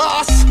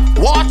 mass,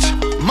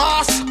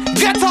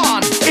 get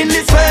on. In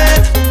this way,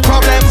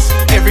 problems.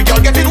 Every girl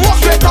getting walk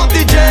straight off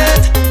the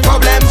jet.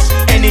 Problems.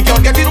 Any girl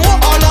getting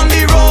walk all on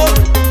the road.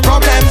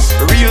 Problems.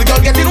 Real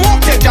girl getting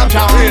walk take jam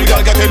jam. Real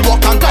girl getting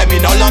walk and time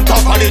in all on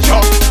top of the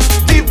truck.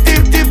 Deep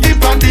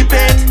and deep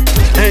it.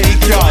 Hey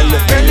girl,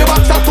 bend your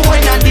back start to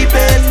wine and deep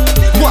it.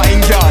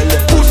 Wine girl,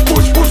 push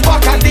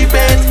back and deep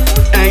it.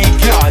 Hey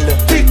girl,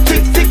 tick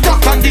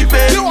tock and deep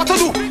it. You know what to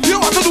do?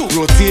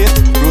 Rotate.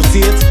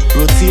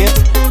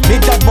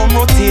 Make that bomb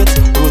rotate.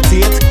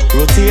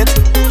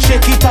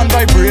 Shake it and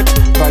vibrate.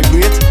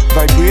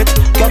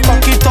 Girl,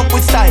 cock it up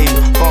with style.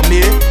 For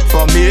me.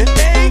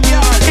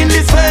 In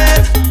this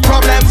way,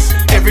 problems.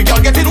 Every girl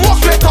getting walk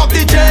straight off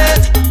the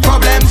jet.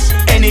 Problems.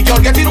 Any girl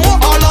getting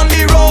walk all on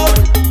the road.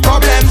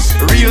 Problems.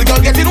 Real girl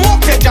getting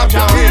walk take jam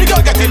jam. Real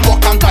girl getting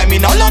walk and time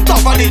in all on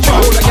top of the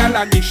truck. Hold a girl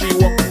and this she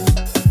walk.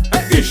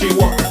 This she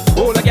walk.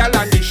 Hold a girl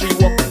and this she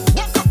walk.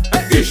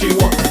 This she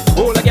walk.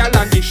 Hold a girl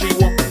and this she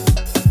walk.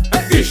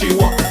 This she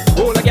walk.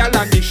 Hold a girl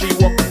and this she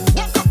walk.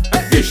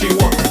 This she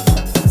walk.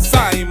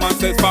 Simon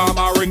says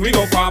farmer ring, we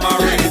go farmer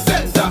ring.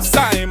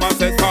 Simon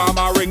says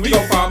farmer ring, we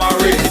go farmer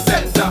ring.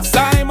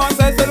 Simon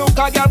says the look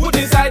a girl put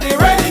inside the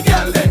ring.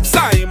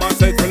 Simon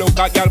says the look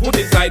a girl put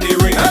inside the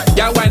ring.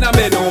 Girl wine a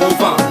bend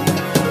over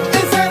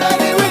inside of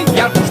the ring.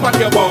 Girl push back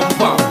your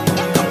bumper.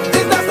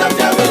 Is that stop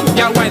jamming?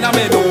 Girl wine a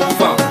bend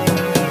over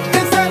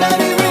inside of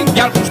the ring.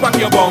 Girl push back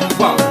your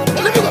bumper.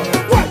 Let me go.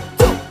 1,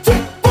 2, 3,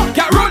 4.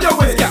 Girl roll your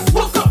waist, girl.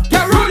 Walk up.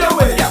 Girl roll your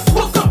waist, girl.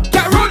 Walk up.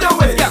 Girl roll your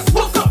waist, girl.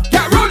 Walk up.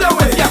 Girl roll your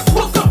waist, girl.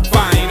 Walk up.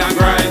 Fine and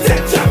grind.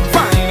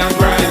 Fine and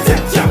grind.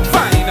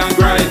 Fine and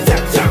grind.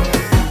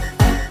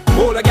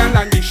 Hold a girl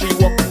and this she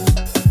walk.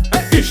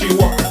 This she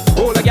walk.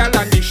 Hold a girl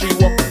and this she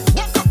walk.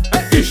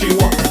 This she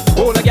walk.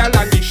 Hold a girl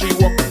and this she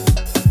walk.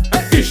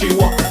 This she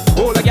walk.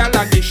 Hold a girl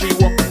and this she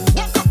walk.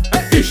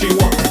 This she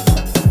walk.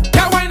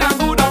 Girl wine and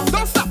go down,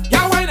 don't stop.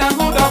 Girl wine and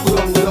go down.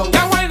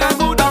 Girl wine and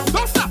go down,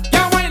 don't stop.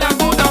 Girl wine and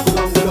go down.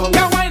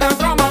 Girl wine and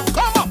come up.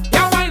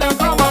 Girl wine and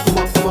come up.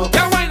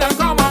 Girl wine and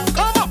come up.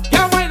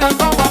 Girl wine and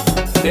come up.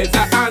 There's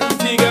a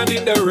Antigone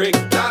in the ring.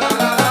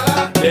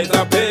 There's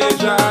a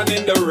Persian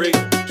in the ring.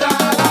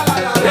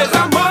 There's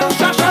a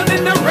Monshashan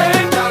in the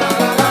ring.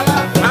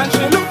 And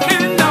she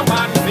looking the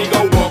man, she go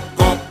walk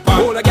up.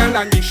 Hold a girl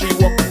and this she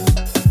walk.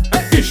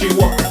 This she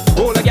walk.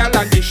 Hold a girl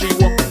and this she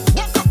walk.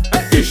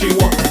 This she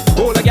walk.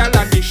 Hold a girl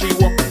and this she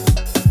walk.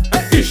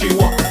 This she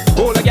walk.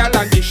 Hold a girl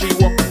and this she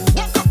walk.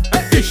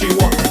 This she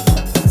walk.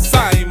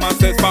 Simon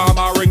says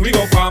farmer ring, we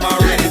go farmer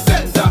ring.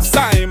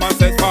 Simon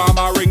says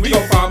farmer ring, we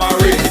go farmer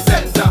ring.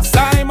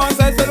 Simon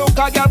says the look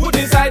a girl put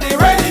inside the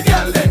ring.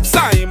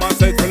 Simon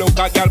says the look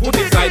a girl put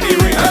inside the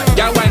ring.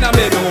 Girl wine a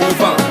bend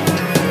over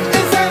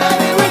inside of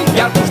the ring.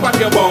 Girl push back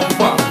your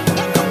bumper.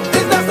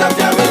 Is that stop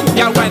jamming?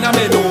 Girl wine a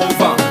bend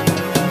over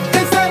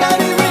inside of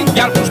the ring.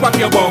 Girl push back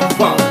your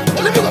bumper.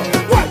 Let me go.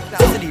 1,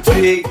 2,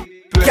 3.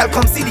 Girl,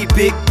 come see the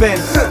Big Ben.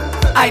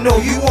 I know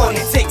you want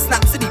it. Take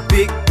snaps to the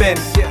Big Ben.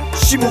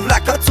 She move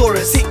like a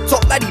tourist. Tick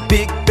tock like the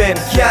Big Ben.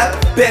 Girl,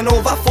 bend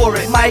over for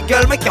it. My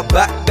girl, make your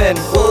back bend.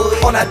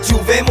 On a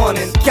Juve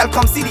morning. Girl,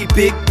 come see the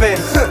Big Ben.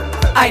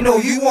 I know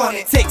you want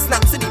it. Take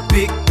snaps to the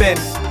Big Ben.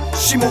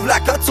 She move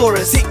like a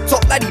tourist. Tick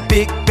tock like the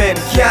Big Ben.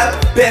 Girl,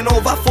 bend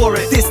over for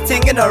it. This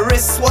thing in her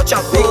wrist. Watch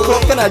a big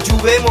clock on a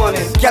Juve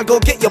morning. Girl, go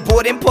get your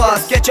boarding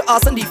pass. Get your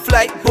ass on the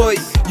flight, boy.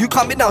 You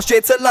coming down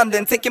straight to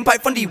London. Taking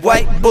pipe from the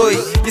white boy.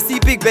 You see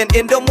Big Ben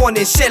in the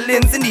morning.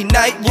 Shellings in the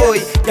night, boy.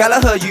 Girl, I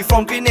heard you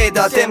from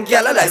Grenada. Them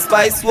gal I like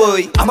spice,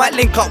 boy. I might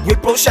link up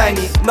with Bro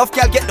Shiny. Enough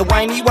gal get the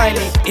whiny.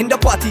 In the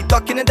party,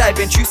 ducking and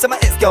diving. Choose my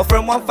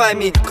ex-girlfriend won't find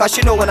me. Cause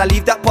you know when I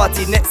leave that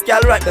party, next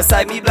gal right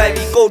beside me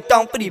blindly. Go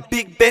down for the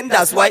Big Ben.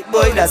 That's white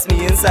boy, that's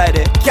me inside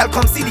it. Gal,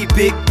 come see the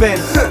Big Ben.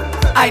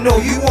 I know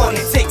you want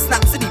it. Take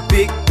snaps to the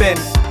Big Ben.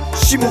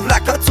 She move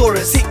like a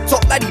tourist. Tick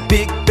tock like the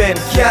Big Ben.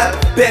 Gal,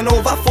 bend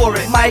over for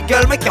it. My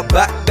girl, make your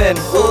back bend.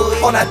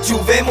 On a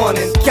Juve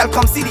morning. Gal,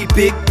 come see the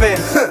Big Ben.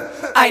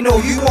 I know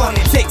you want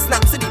it. Take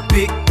snaps to the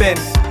Big Ben.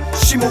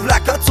 She move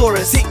like a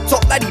tourist. Tick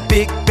tock like the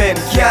Big Ben.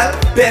 Girl,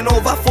 bend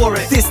over for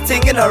it. This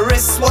thing in her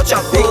wrist, watch a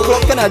big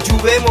clock and a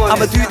Juve money.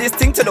 I'ma do this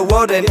thing to the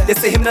world and they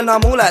say him then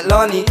I'm all like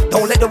Lani.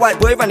 Don't let the white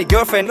boy run the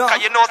girlfriend. Cause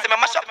you know say me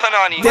mash up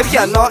panani. Them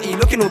girl naughty,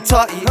 looking all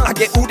tarty. I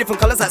get all different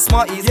colours like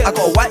Smarties. I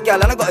got a white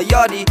girl and I got a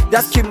yardie.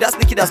 That's Kim, that's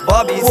Nikki, that's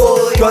Barbies.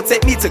 Girl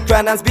take me to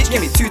Grandand's beach.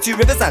 Give me 2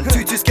 rivers and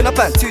 2 skin up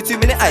and 2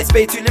 minute ice.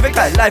 Spay 2 lyric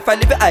I life I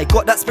live it I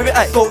got that spirit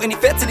I go any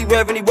fair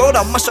anywhere in the world.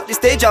 I mash up the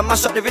stage, I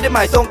mash up the rhythm.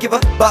 I don't give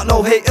a about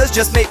no haters,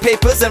 just make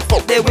papers and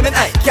fuck their women.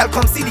 I girl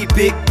come see the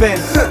Big Ben.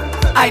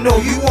 I know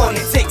you want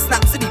it, take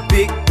snaps to the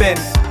Big Ben.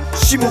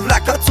 She move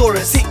like a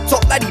tourist, tick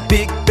tock like the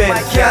Big Ben.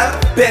 My girl,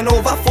 bend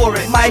over for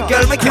it. My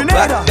girl, make your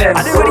back bend.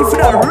 Are they ready for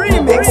that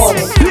remix?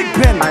 Big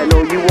Ben. I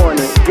know you want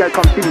it, girl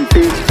come see the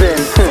Big Ben.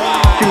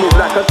 She move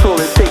like a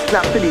tourist, take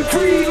snaps to the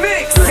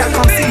remix. Girl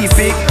come see the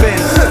Big Ben.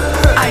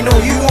 I know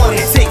you want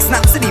it, take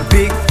snaps to the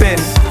Big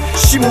Ben.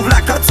 She move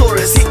like a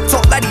tourist, tick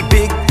tock like the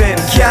Big Ben.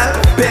 Girl,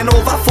 bend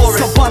over for it.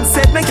 So one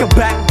said make your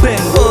back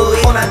bend.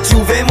 On a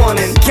Juve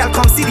morning, girl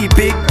come see the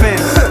Big Ben.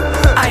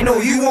 I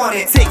know you want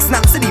it, take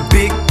snaps to the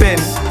Big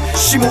Ben.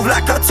 She move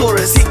like a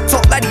tourist, tick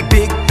tock like the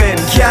Big Ben.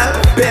 Girl,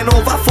 bend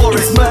over for it.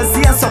 It's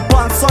Merzy and some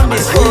buns on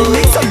this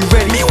remix. Are you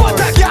ready? Me want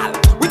a girl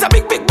with a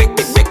big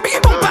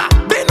bumper.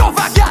 Bend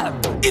over, girl.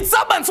 It's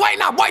a bunch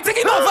wine up, boy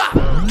taking over.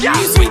 Girl,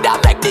 you sweet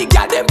that make the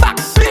girl them back.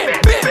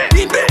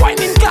 In the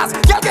whining class,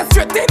 girl get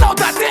straight 10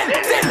 out of 10.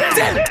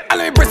 And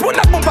let me press one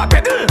that bumper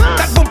pedal.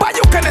 That bumper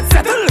you cannot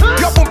settle.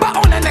 Your bumper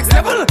on the next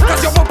level,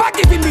 cause your bumper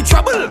giving me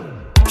trouble.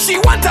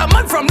 She want a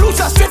man from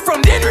Lucia, straight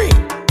from Henry.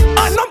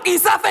 And up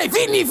is a fake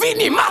Vini,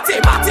 mate.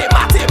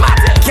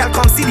 Girl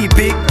come see the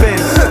Big Ben.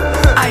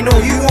 I know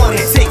you want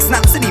it, take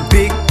snaps to the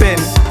Big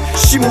Ben.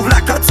 She move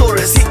like a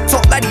tourist, tick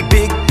tock like the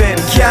Big Ben.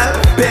 Girl,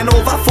 bend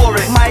over for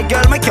it. My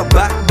girl, make your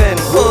back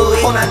bend.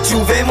 On a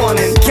Juve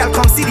morning, girl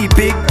come see the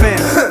Big Ben.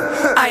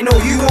 I know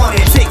you want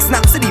it, take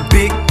snaps to the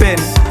Big Ben.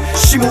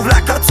 She move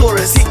like a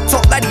tourist, tick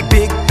tock like the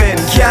Big Ben.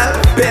 Girl,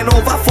 bend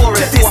over for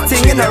it. This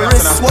thing in her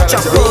wrist, watch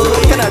a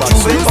big and a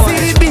Juve morning.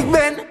 See the Big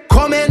Ben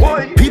coming,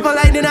 people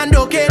lightning and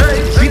doking.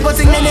 People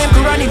think the name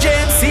Granny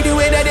James. See the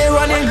way that they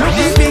running. Look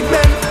this Big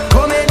Ben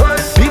coming,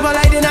 people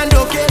lightning and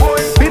doking.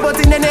 People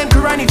think the name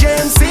Granny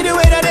James. See the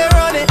way that they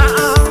running.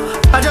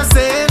 I just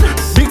saying,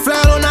 big fly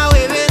on our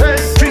waving.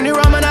 Trini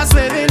rum and a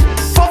slaving.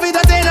 4 feet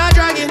that ain't a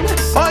dragging.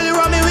 All the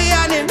rum we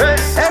handing.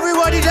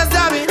 Everybody just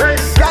dabbing.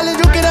 Girl is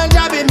looking and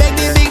jabbing. Make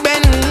the Big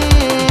Ben.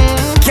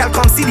 Girl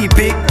come see the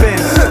Big Ben.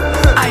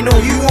 I know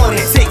you want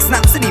it. Take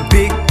snaps to the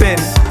Big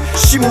Ben.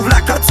 She move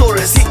like a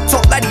tourist, tick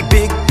tock like the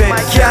Big Ben.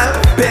 My girl,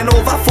 bend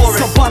over for it.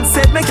 So one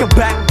said make your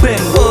back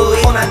bend.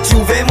 On a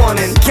Juve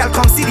morning, girl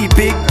come see the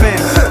Big Ben.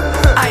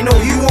 I know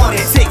you want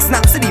it, take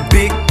snaps to the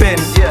Big Ben.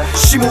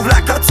 She move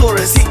like a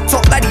tourist, tick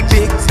tock like the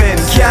Big Ben.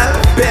 Girl,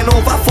 bend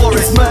over for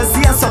it. It's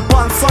Merzy and some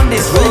buns on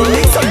this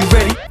remix. Are you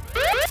ready?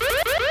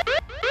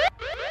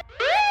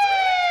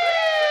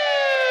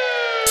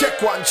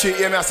 Check one cheat,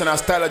 yeah, me as a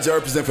style of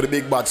represent for the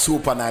big bad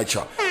Supa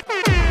Nytro.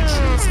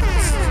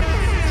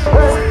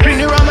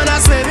 Trini rum and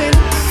a slaving.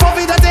 4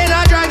 feet that ain't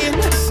a dragging.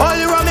 All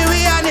the rum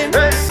we handing.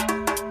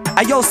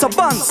 Ayo, some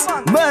buns,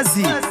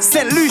 Merzy,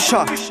 St.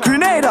 Lucia,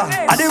 Grenada.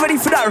 Are they ready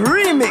for that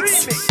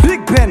remix?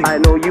 Big Ben. I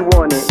know you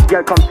want it,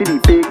 girl come see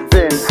the Big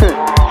Ben.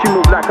 She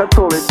move like a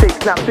tourist, take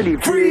snaps to the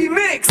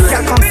remix.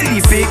 Girl come see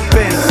the Big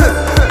Ben.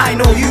 I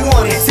know you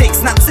want it, take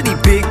snaps to the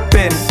Big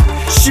Ben.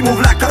 She move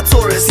like a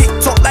tourist, tick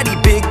tock like the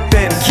Big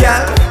Ben.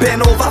 Girl,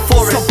 bend over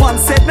for it. So one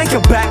said make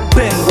your back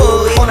bend.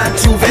 On a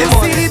Juve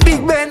morning. See the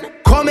Big Ben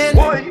coming,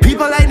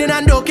 people lightning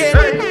and doking.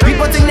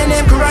 People think the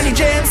name Granny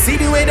James. See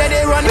the way that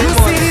they run. You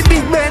see the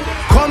Big Ben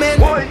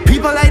coming,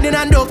 people lightning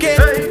and doking.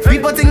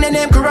 People think the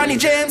name Granny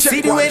James.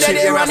 See the way that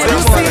they run. You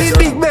see the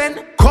Big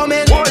Ben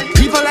coming,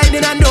 people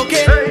lightning and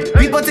doking.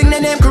 People think the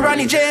name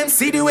Granny James.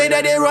 See the way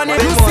that they run. You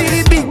see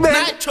the Big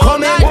Ben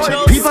coming,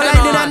 people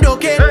lightning and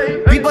doking.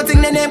 People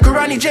think the name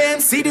Granny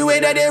James. See the way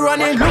that they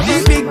running. Look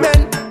this Big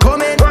Ben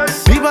coming,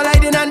 people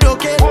lightning and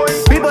doking.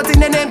 People think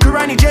the name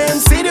Granny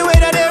James. See the way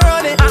that they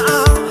running.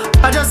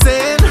 I just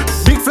saying,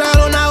 big fly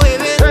on our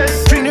waving.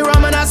 Trini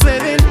rum and a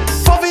slaving.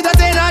 4 feet that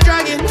ain't a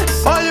dragging.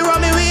 All the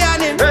rum we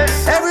handing.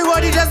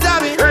 Everybody just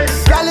dabbing.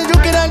 Girl is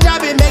looking and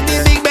jabbing. Make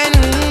the Big Ben.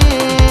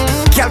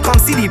 Girl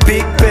come see the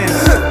Big Ben.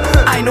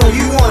 I know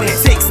you want it.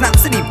 Take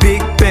snaps to the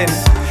Big Ben.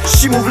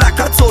 She move like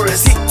a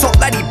tourist, tick tock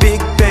like the Big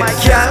Ben. My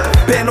girl,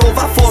 bend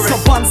over for it. So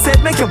one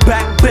said make your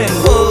back bend.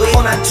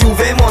 On a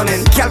Juve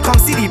morning, girl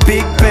come see the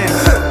Big Ben.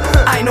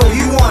 I know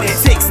you want it,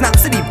 take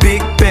snaps to the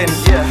Big Ben.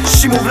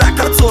 She move like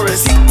a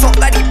tourist, tick tock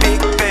like the Big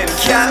Ben.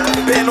 Girl,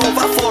 bend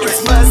over for it.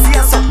 It's Merzy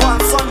and some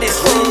buns on this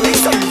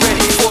remix. Are you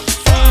ready for?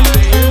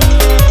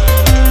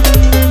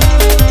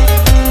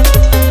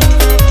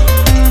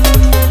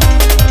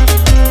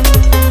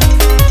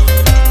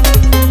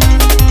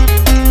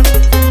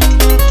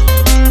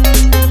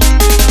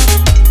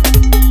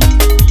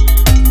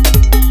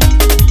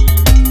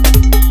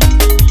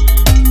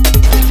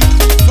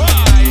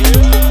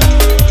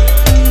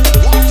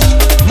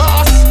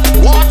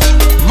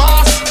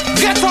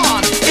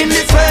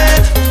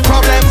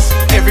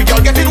 Every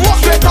girl get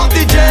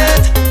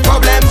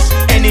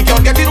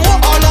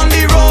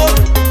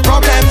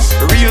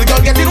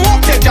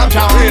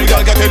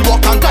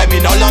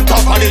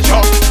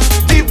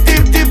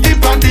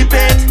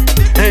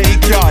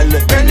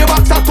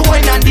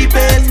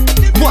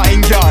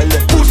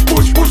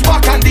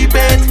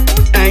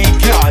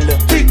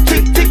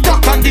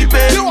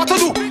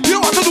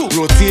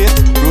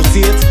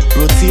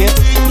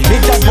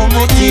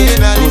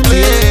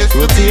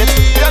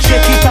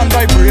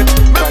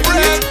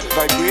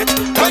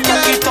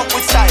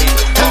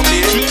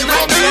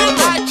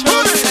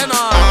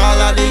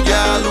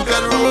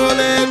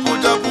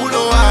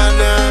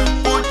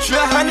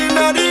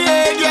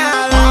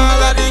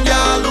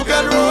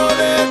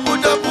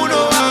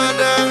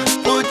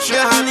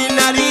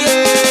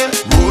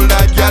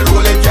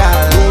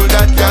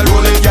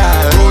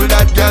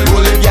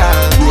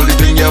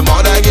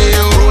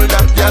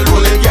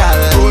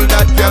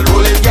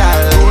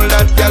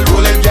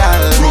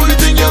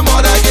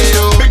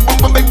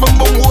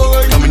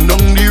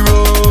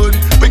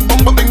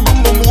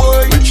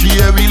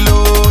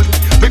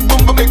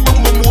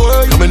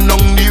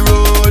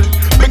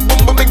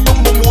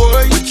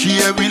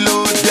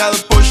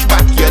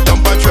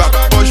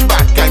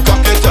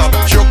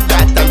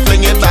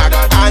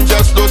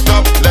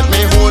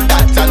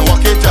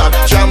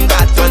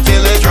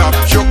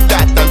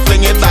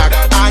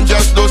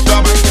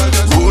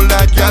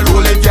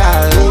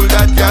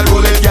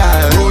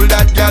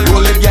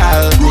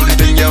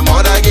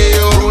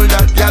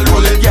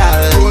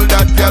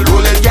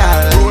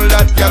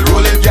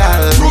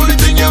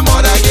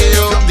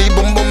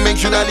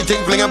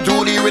thing, fling up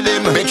to the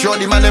rhythm. Make sure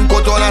the man them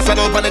put on and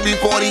saddle on it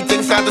before the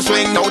thing start to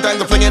swing. No time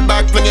to fling it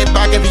back, fling it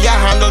back. If you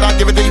handle that,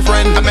 give it to your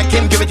friend. I make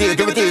him give it to you,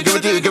 give it to you, give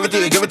it to you, give it to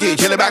you, give it to you.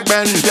 Chill it back,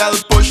 bend. Girl,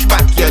 push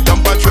back, yeah,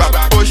 dump and drop.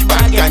 Push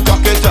back and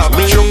cock it up.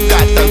 Shook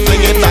that and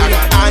fling it back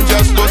and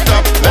just don't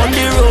stop. On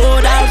the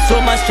road, I have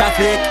so much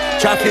traffic.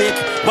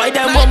 Why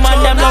them woman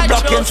them not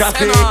blocking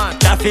traffic?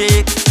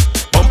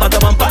 Bumper to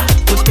bumper,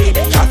 push speed.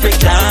 Traffic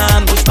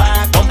jam, push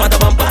back. Bumper to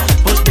bumper,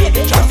 push speed.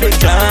 Traffic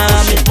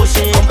jam,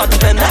 pushing. Bumper to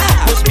fender,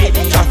 push speed.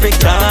 Traffic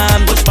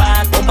jam, push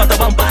back. Bumper to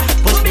bumper,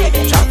 push speed.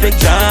 Traffic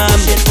jam,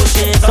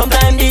 pushing.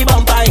 Sometimes the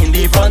bumper in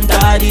the front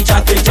of the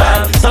traffic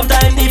jam.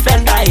 Sometimes the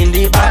fender in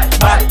the back.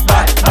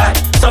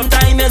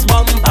 Sometimes it's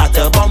bumper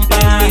to bumper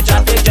in the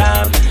traffic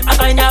jam. I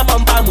find your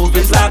bumper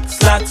moving slack.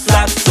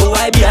 So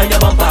I behind your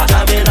bumper,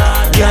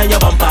 behind your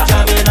bumper,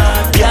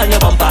 behind your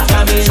bumper.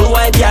 So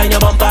I behind your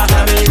bumper,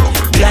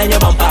 behind your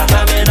bumper,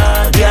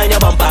 behind your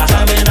bumper,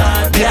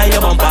 behind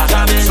your bumper.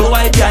 So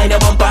I behind your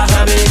bumper,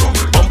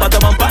 bumper to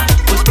bumper,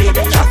 push speed,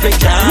 traffic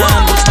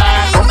jam, push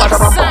back, bumper to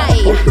bumper,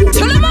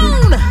 to the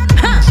moon.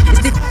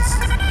 It's the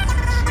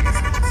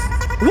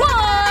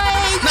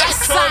why?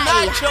 Yes,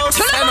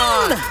 to the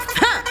moon.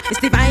 It's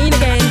divine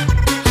again,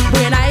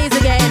 we're nice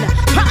again.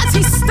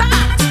 Party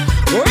start.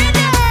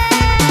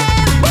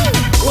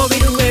 What we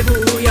do,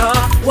 booyah.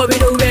 What we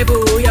do,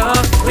 booyah.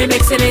 We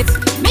mixing it.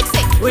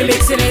 We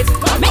mixing it.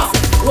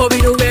 What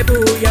we do,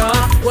 booyah.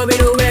 What we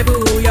do,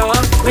 booyah.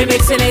 We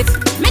mixing it.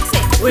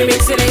 We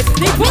mixing it.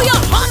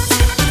 Booyah hot.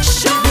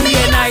 Show me a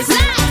nice.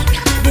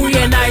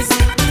 Booyah nice.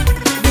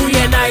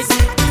 Booyah nice.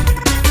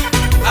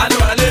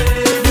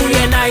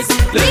 Booyah nice.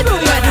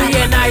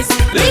 Booyah nice.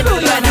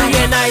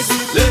 Booyah nice.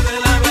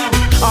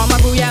 All my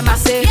booyah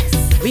massive.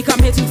 We come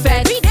here to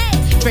fed.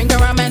 Drink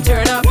around and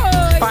turn up.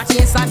 Party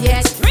inside,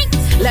 yes.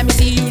 Let me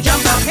see you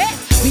jump up.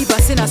 We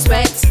bustin' a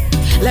sweat.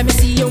 Let me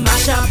see you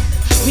mash up.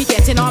 We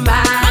getting all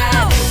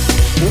mad.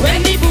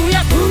 When the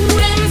booyah crew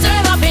them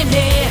turn up in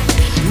here,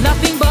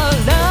 nothing but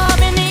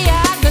love in the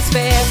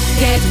atmosphere.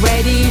 Get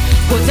ready,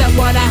 put up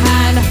one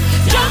hand.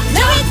 Jump,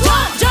 jump,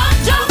 jump, jump,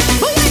 jump.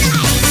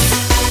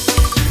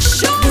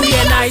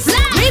 Booyah nice.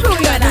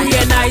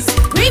 Booyah nice.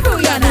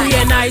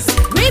 Booyah nice.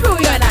 Booyah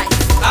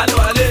nice.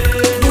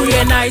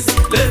 Booyah nice.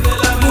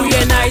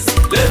 Booyah nice.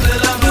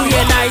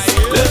 Booyah nice.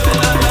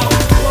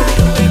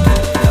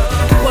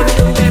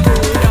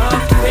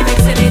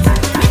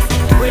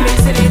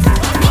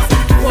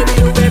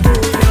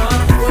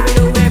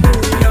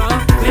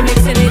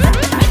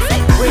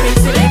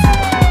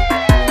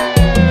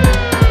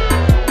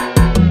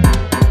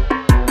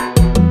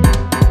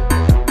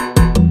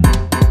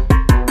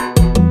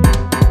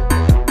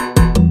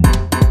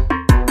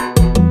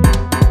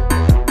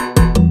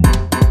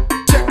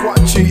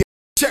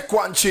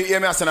 One cheat, yeah,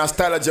 me as a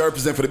style of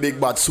represent for the big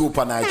bad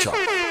Supa Nytro.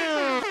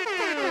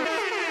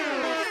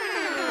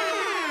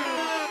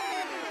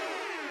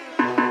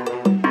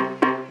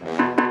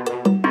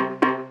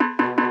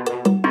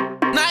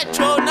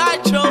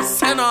 Nitro,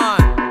 send on.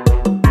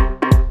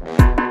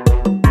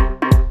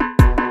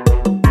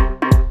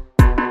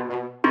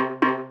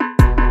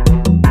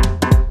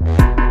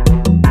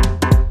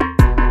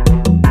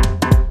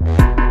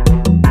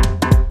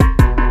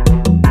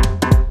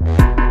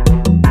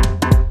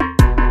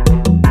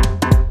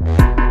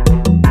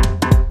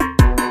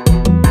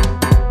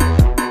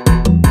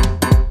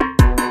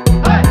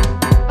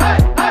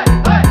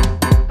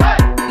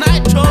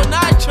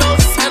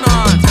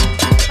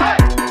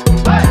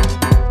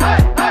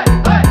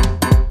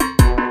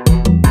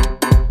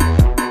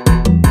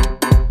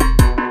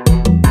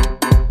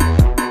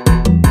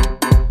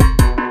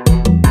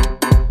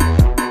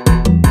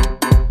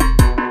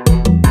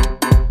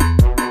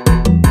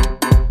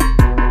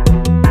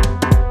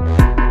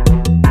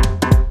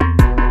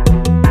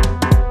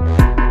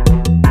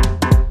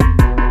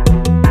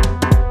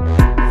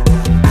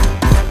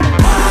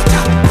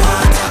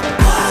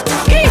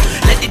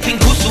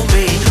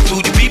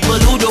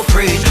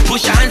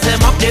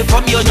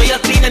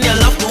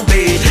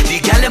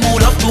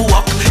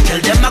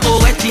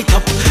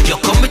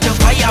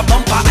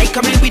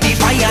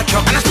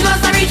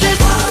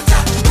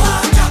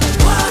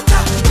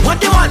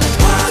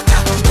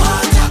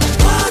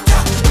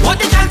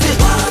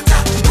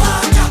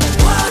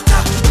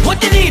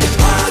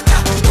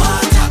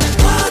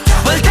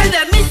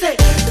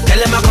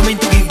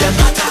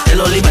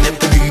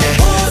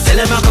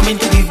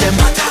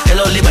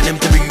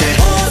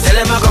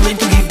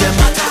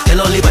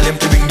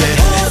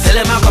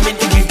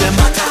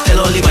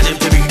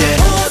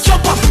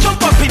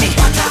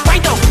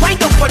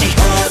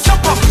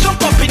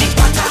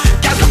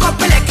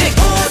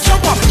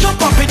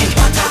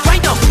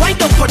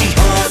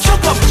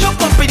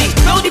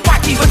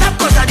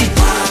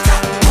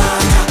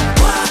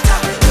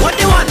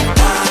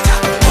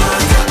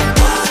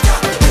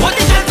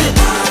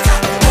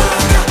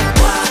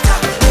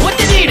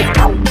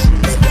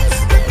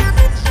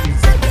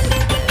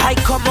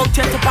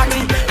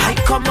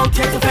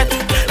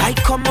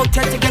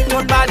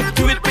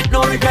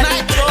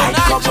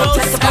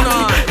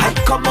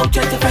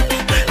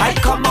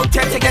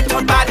 to get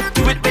on bad,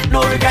 do it with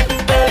no regret.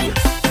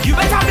 You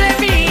better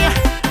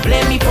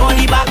blame me for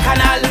the back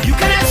canal. You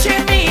cannot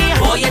shame me,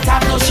 boy, you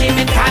have no shame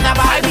in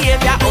Carnival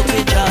behavior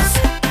outrageous.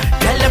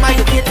 Tell them I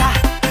educator,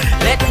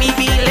 let me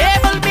be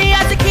labeled me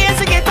as a case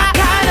agator.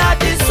 Cannot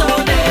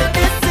disown it,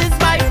 this is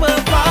my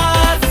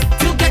purpose.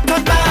 To get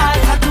on bad,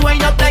 have to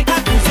wind up like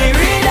that. You say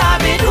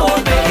RIddim it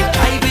home, it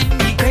driving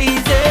me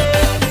crazy.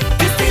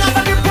 This thing up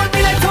and put me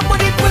like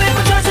somebody pulling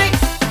my jersey.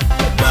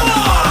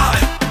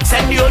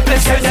 Send the old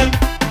place, send them.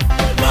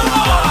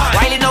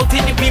 Wilding out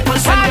in the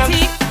people's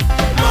party.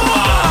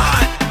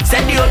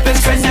 Send the old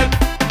place, send them.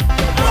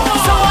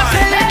 So I'm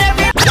telling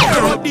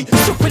everybody,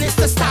 stupid is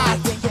the start.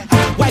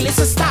 While it's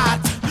a start,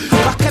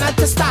 rockin' at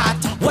the start.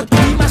 What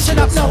we mashing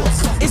up now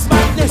is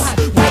madness,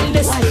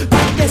 wildness,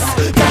 madness,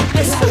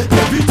 madness.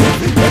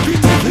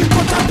 Everything,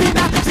 put up in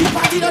that. The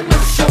party done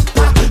mash up,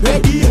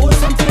 ready, hold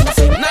something to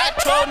say.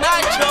 Nitro,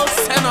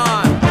 send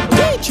on.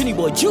 Okay, Trini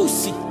Boii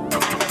Juicy.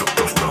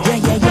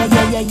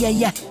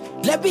 Yeah.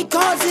 Let me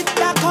cause it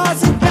now.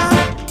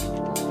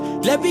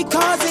 Let me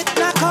cause it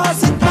now.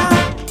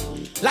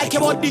 Like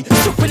your body,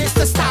 stupid is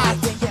the start.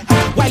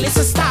 While it's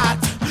a start,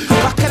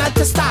 rockin' at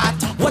the start.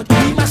 What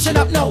we mashing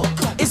up now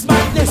is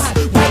madness,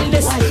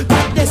 wildness,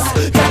 madness,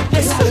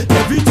 madness.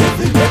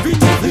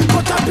 Everything,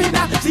 put up in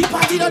that. The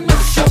party done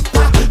mash up,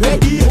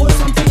 ready, hold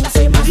something to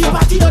say. The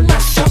party done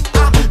mash up,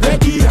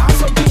 ready, have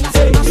something to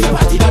say. The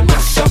party done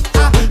mash up,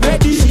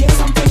 ready, share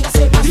something to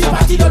say. The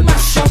party done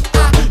mash up,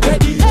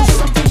 ready, hold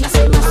something to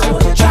say.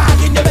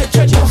 Drag in the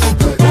bedroom,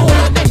 hold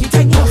on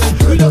anything,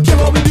 we don't care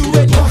what we do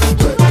it.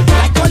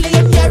 Like all in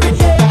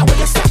here, I want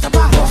you start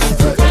about.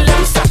 Let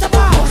me start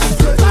about.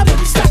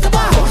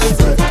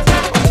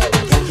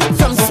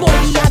 From small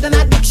we had an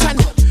addiction.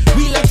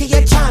 We like to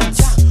get chance.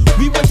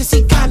 We want to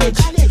see carnage.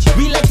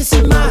 We like to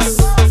see mass.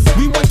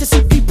 We want to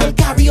see people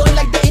carry on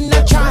like they're in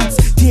a trance.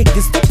 Take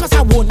this step as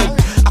I want it.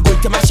 I'm going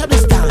to mash up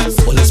this dance.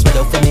 All is spread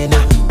out for me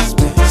now.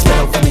 Spread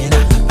out for me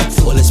now.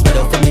 All is spread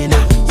out for me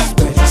now.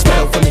 Spread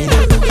out for me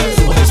now.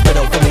 All is spread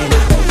out for me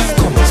now.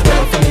 Come on, spread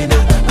out for me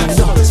now.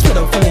 Spread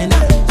out for me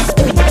now.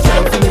 Spread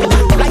out for me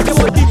now. Like your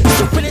body,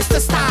 stupid is the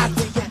start.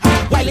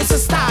 While it's a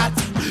start,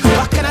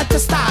 rockin' at the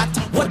start.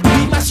 What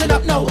we mashing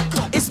up now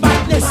is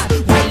madness,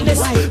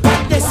 wildness,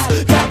 madness,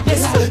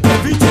 madness.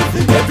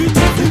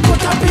 Everything,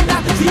 put up in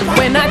that.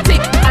 When I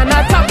tick and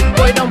I talk,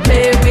 boy, don't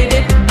play with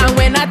it. And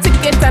when I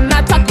tick it and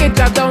I talk it,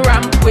 just don't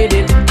ramp with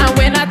it. And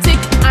when I tick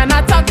and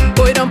I talk,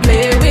 boy, don't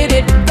play with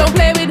it. Don't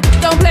play with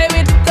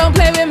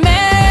me.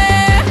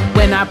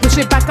 When I push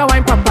it back, I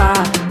wine proper.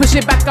 Push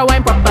it back, I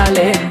wine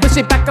properly. Push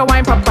it back, I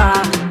wine proper.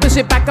 Push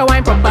it back, I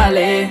wine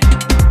properly.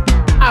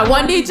 I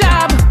want the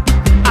job.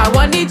 I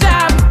want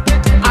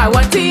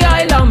the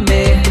oil on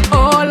me.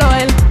 All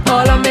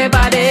on me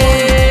body.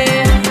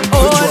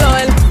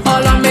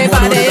 All on me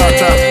body.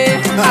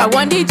 I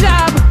want the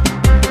job,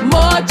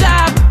 more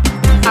job.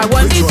 I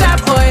want the job,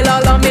 oil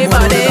all on me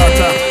body.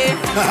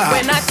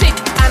 When I tick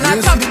and I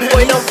talk,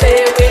 boy, don't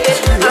play with it.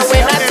 And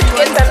when I tick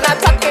it and I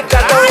talk it, I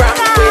don't rap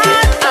with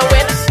it. And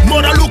when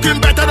mother looking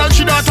better than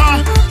she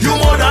daughter. You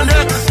more than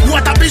that.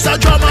 What a piece of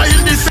drama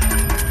in this.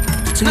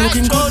 It's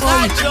looking good,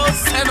 boy.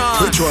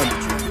 Which one?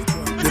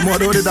 The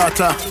mother or the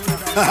daughter?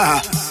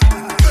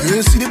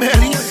 You see the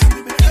belly?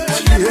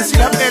 You see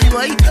that belly,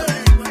 boy?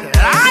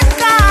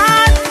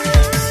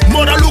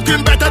 Mother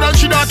looking better than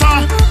she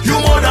daughter. You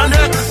more than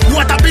that.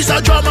 What a piece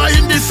of drama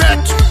in the set.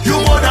 You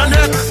more than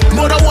that.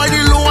 Mother why the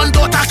low and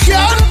daughter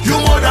can. You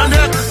more than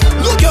that.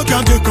 Look, you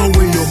can't take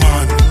away your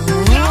man.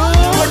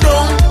 Go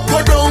down.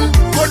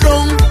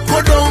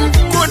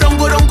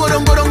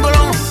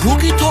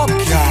 Hook it up,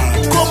 yeah.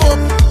 Come up.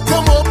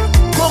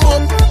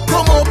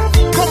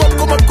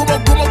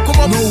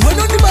 No, when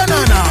on the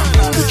banana.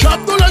 The chop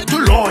don't like to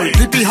loy.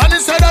 Dip the hand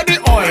inside of the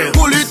oil.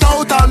 Pull it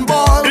out and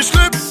ball. It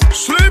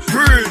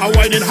slippery. I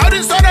whining hard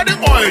inside of the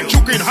oil.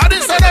 Choking hard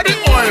inside of the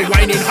oil.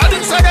 Whining hard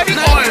inside of the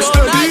oil.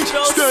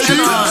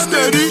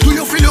 Steady. Do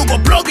you feel you go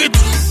plug it?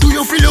 Do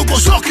you feel you go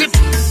suck it?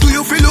 Do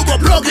you feel you go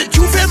plug it?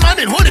 You feel man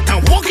and hold it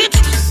and walk it.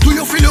 Do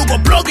you feel you go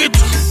plug it?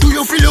 Do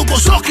you feel you go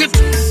suck it?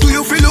 Do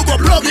you feel you go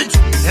plug it?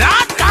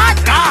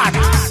 God.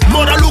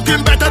 Mother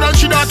looking better than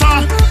she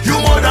daughter. You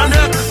more than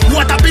that.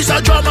 What a piece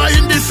of drama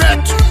in the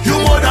set. You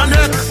more than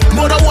that.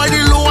 Mother why the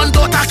low and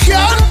daughter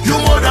can. You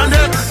more than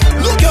that.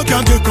 Look, you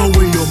can't take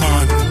away your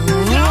man.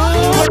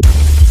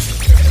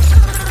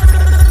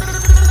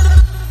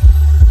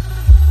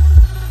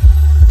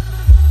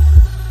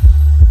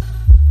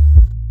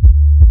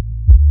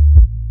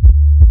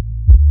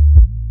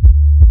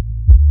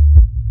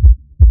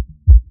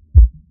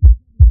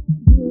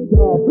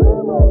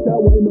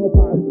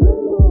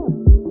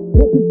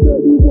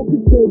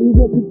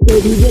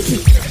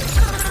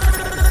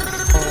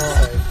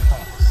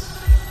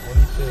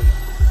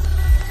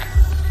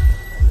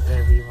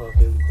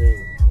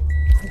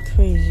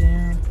 Crazy,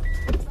 yeah.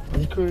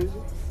 You crazy?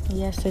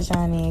 Yes, to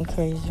Johnny ain't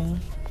crazy.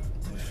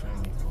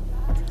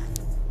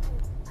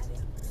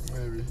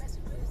 Maybe.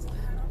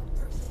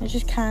 I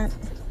just can't.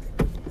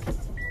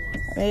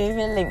 Maybe if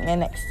you link me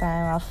next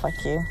time, I'll fuck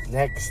you.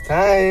 Next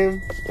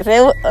time?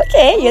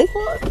 Okay, you.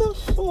 What the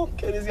fuck?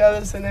 Can this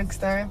guy say next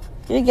time?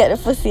 You get the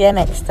pussy here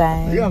next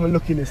time. You have a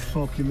look in this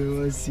fucking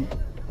mirror and see.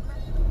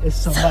 It's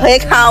so So you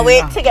can't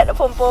wait to get the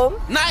pum pum.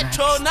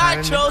 Nitro,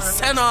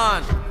 send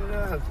on.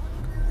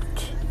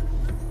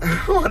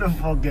 What the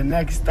fuck?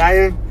 Next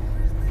time?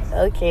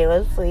 Okay,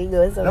 we'll see.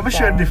 Go sometime. Let me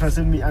show you the difference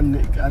in me and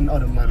Nick and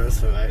other man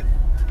also, right?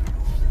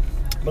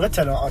 But let's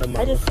tell you other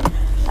man.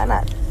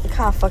 I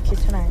can't fuck you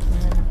tonight,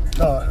 man.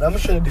 No, let me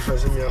show you the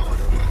difference in me and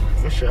other man.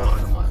 Let me show you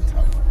other man.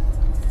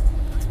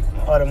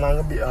 Other man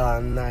will be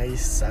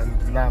nice and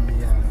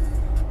glammy and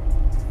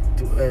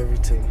do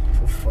everything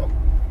for fuck.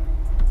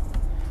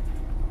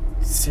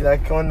 See,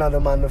 like another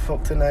man to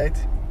fuck tonight,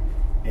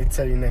 he'll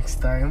tell you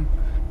next time,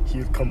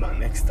 he'll come back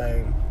next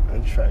time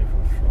and try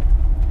for fuck.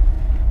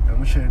 Let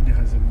me show you the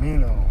difference in me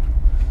now.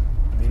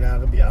 Me not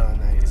gonna be all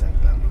nice and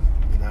glammy.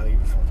 Me not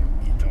even fucking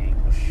beat down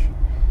bush.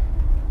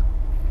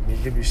 Me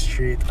to be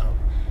straight up.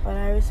 But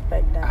I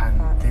respect that.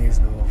 And there's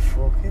no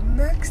fucking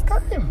next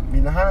time. Me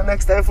not have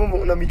next time for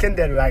me. Me can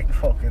dead right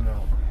fucking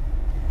now.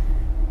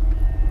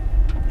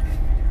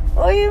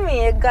 What do you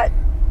mean? You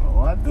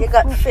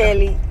got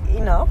fairly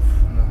enough?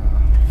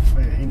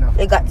 Enough.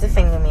 You got to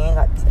finger me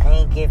and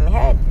you gave me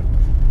head.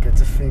 Get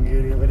to finger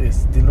you with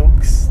this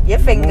deluxe. You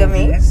finger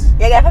movies.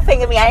 Me. You got to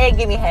finger me and you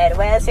give me head.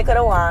 What else you could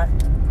have want?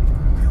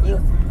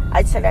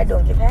 I said I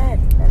don't give head.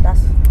 And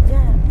that's,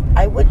 yeah.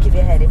 I would give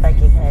you head if I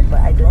give head, but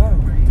I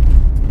don't.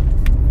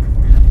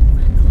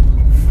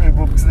 Free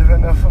books live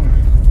enough for me.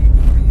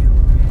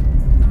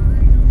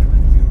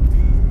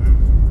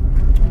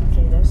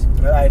 Okay, that's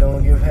good. But I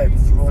don't give head.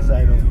 Suppose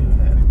I don't give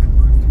head.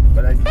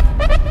 But I do.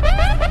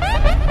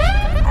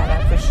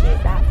 I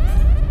appreciate that.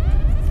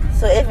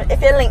 So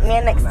if you link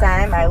me next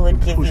time, I would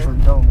give you. Push from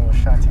down more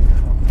shot in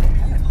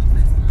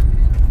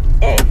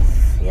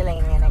If you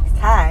link me next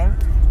time,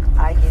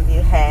 I give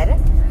you head,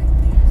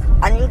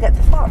 and you get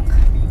the fuck.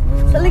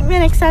 So link me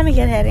next time, you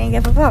get head and you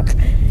get the fuck.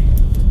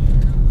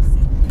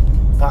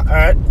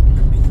 Alright.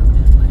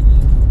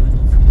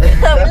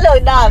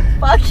 Look, dog,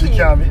 fuck you. You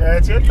can't be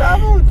hurt, you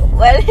dog.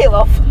 Well, he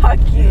will fuck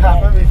you. You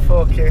have to be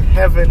fucking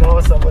heaven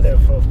or some of them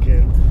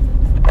fucking.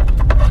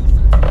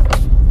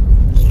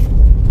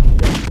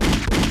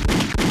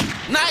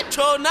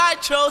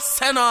 Nitro,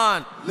 send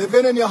on.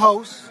 Living in your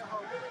house,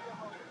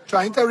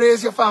 trying to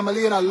raise your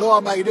family in a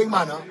law-abiding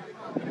manner.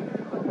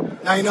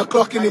 9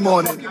 o'clock in the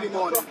morning.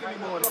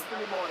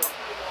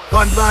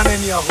 Gunman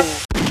in your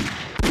home.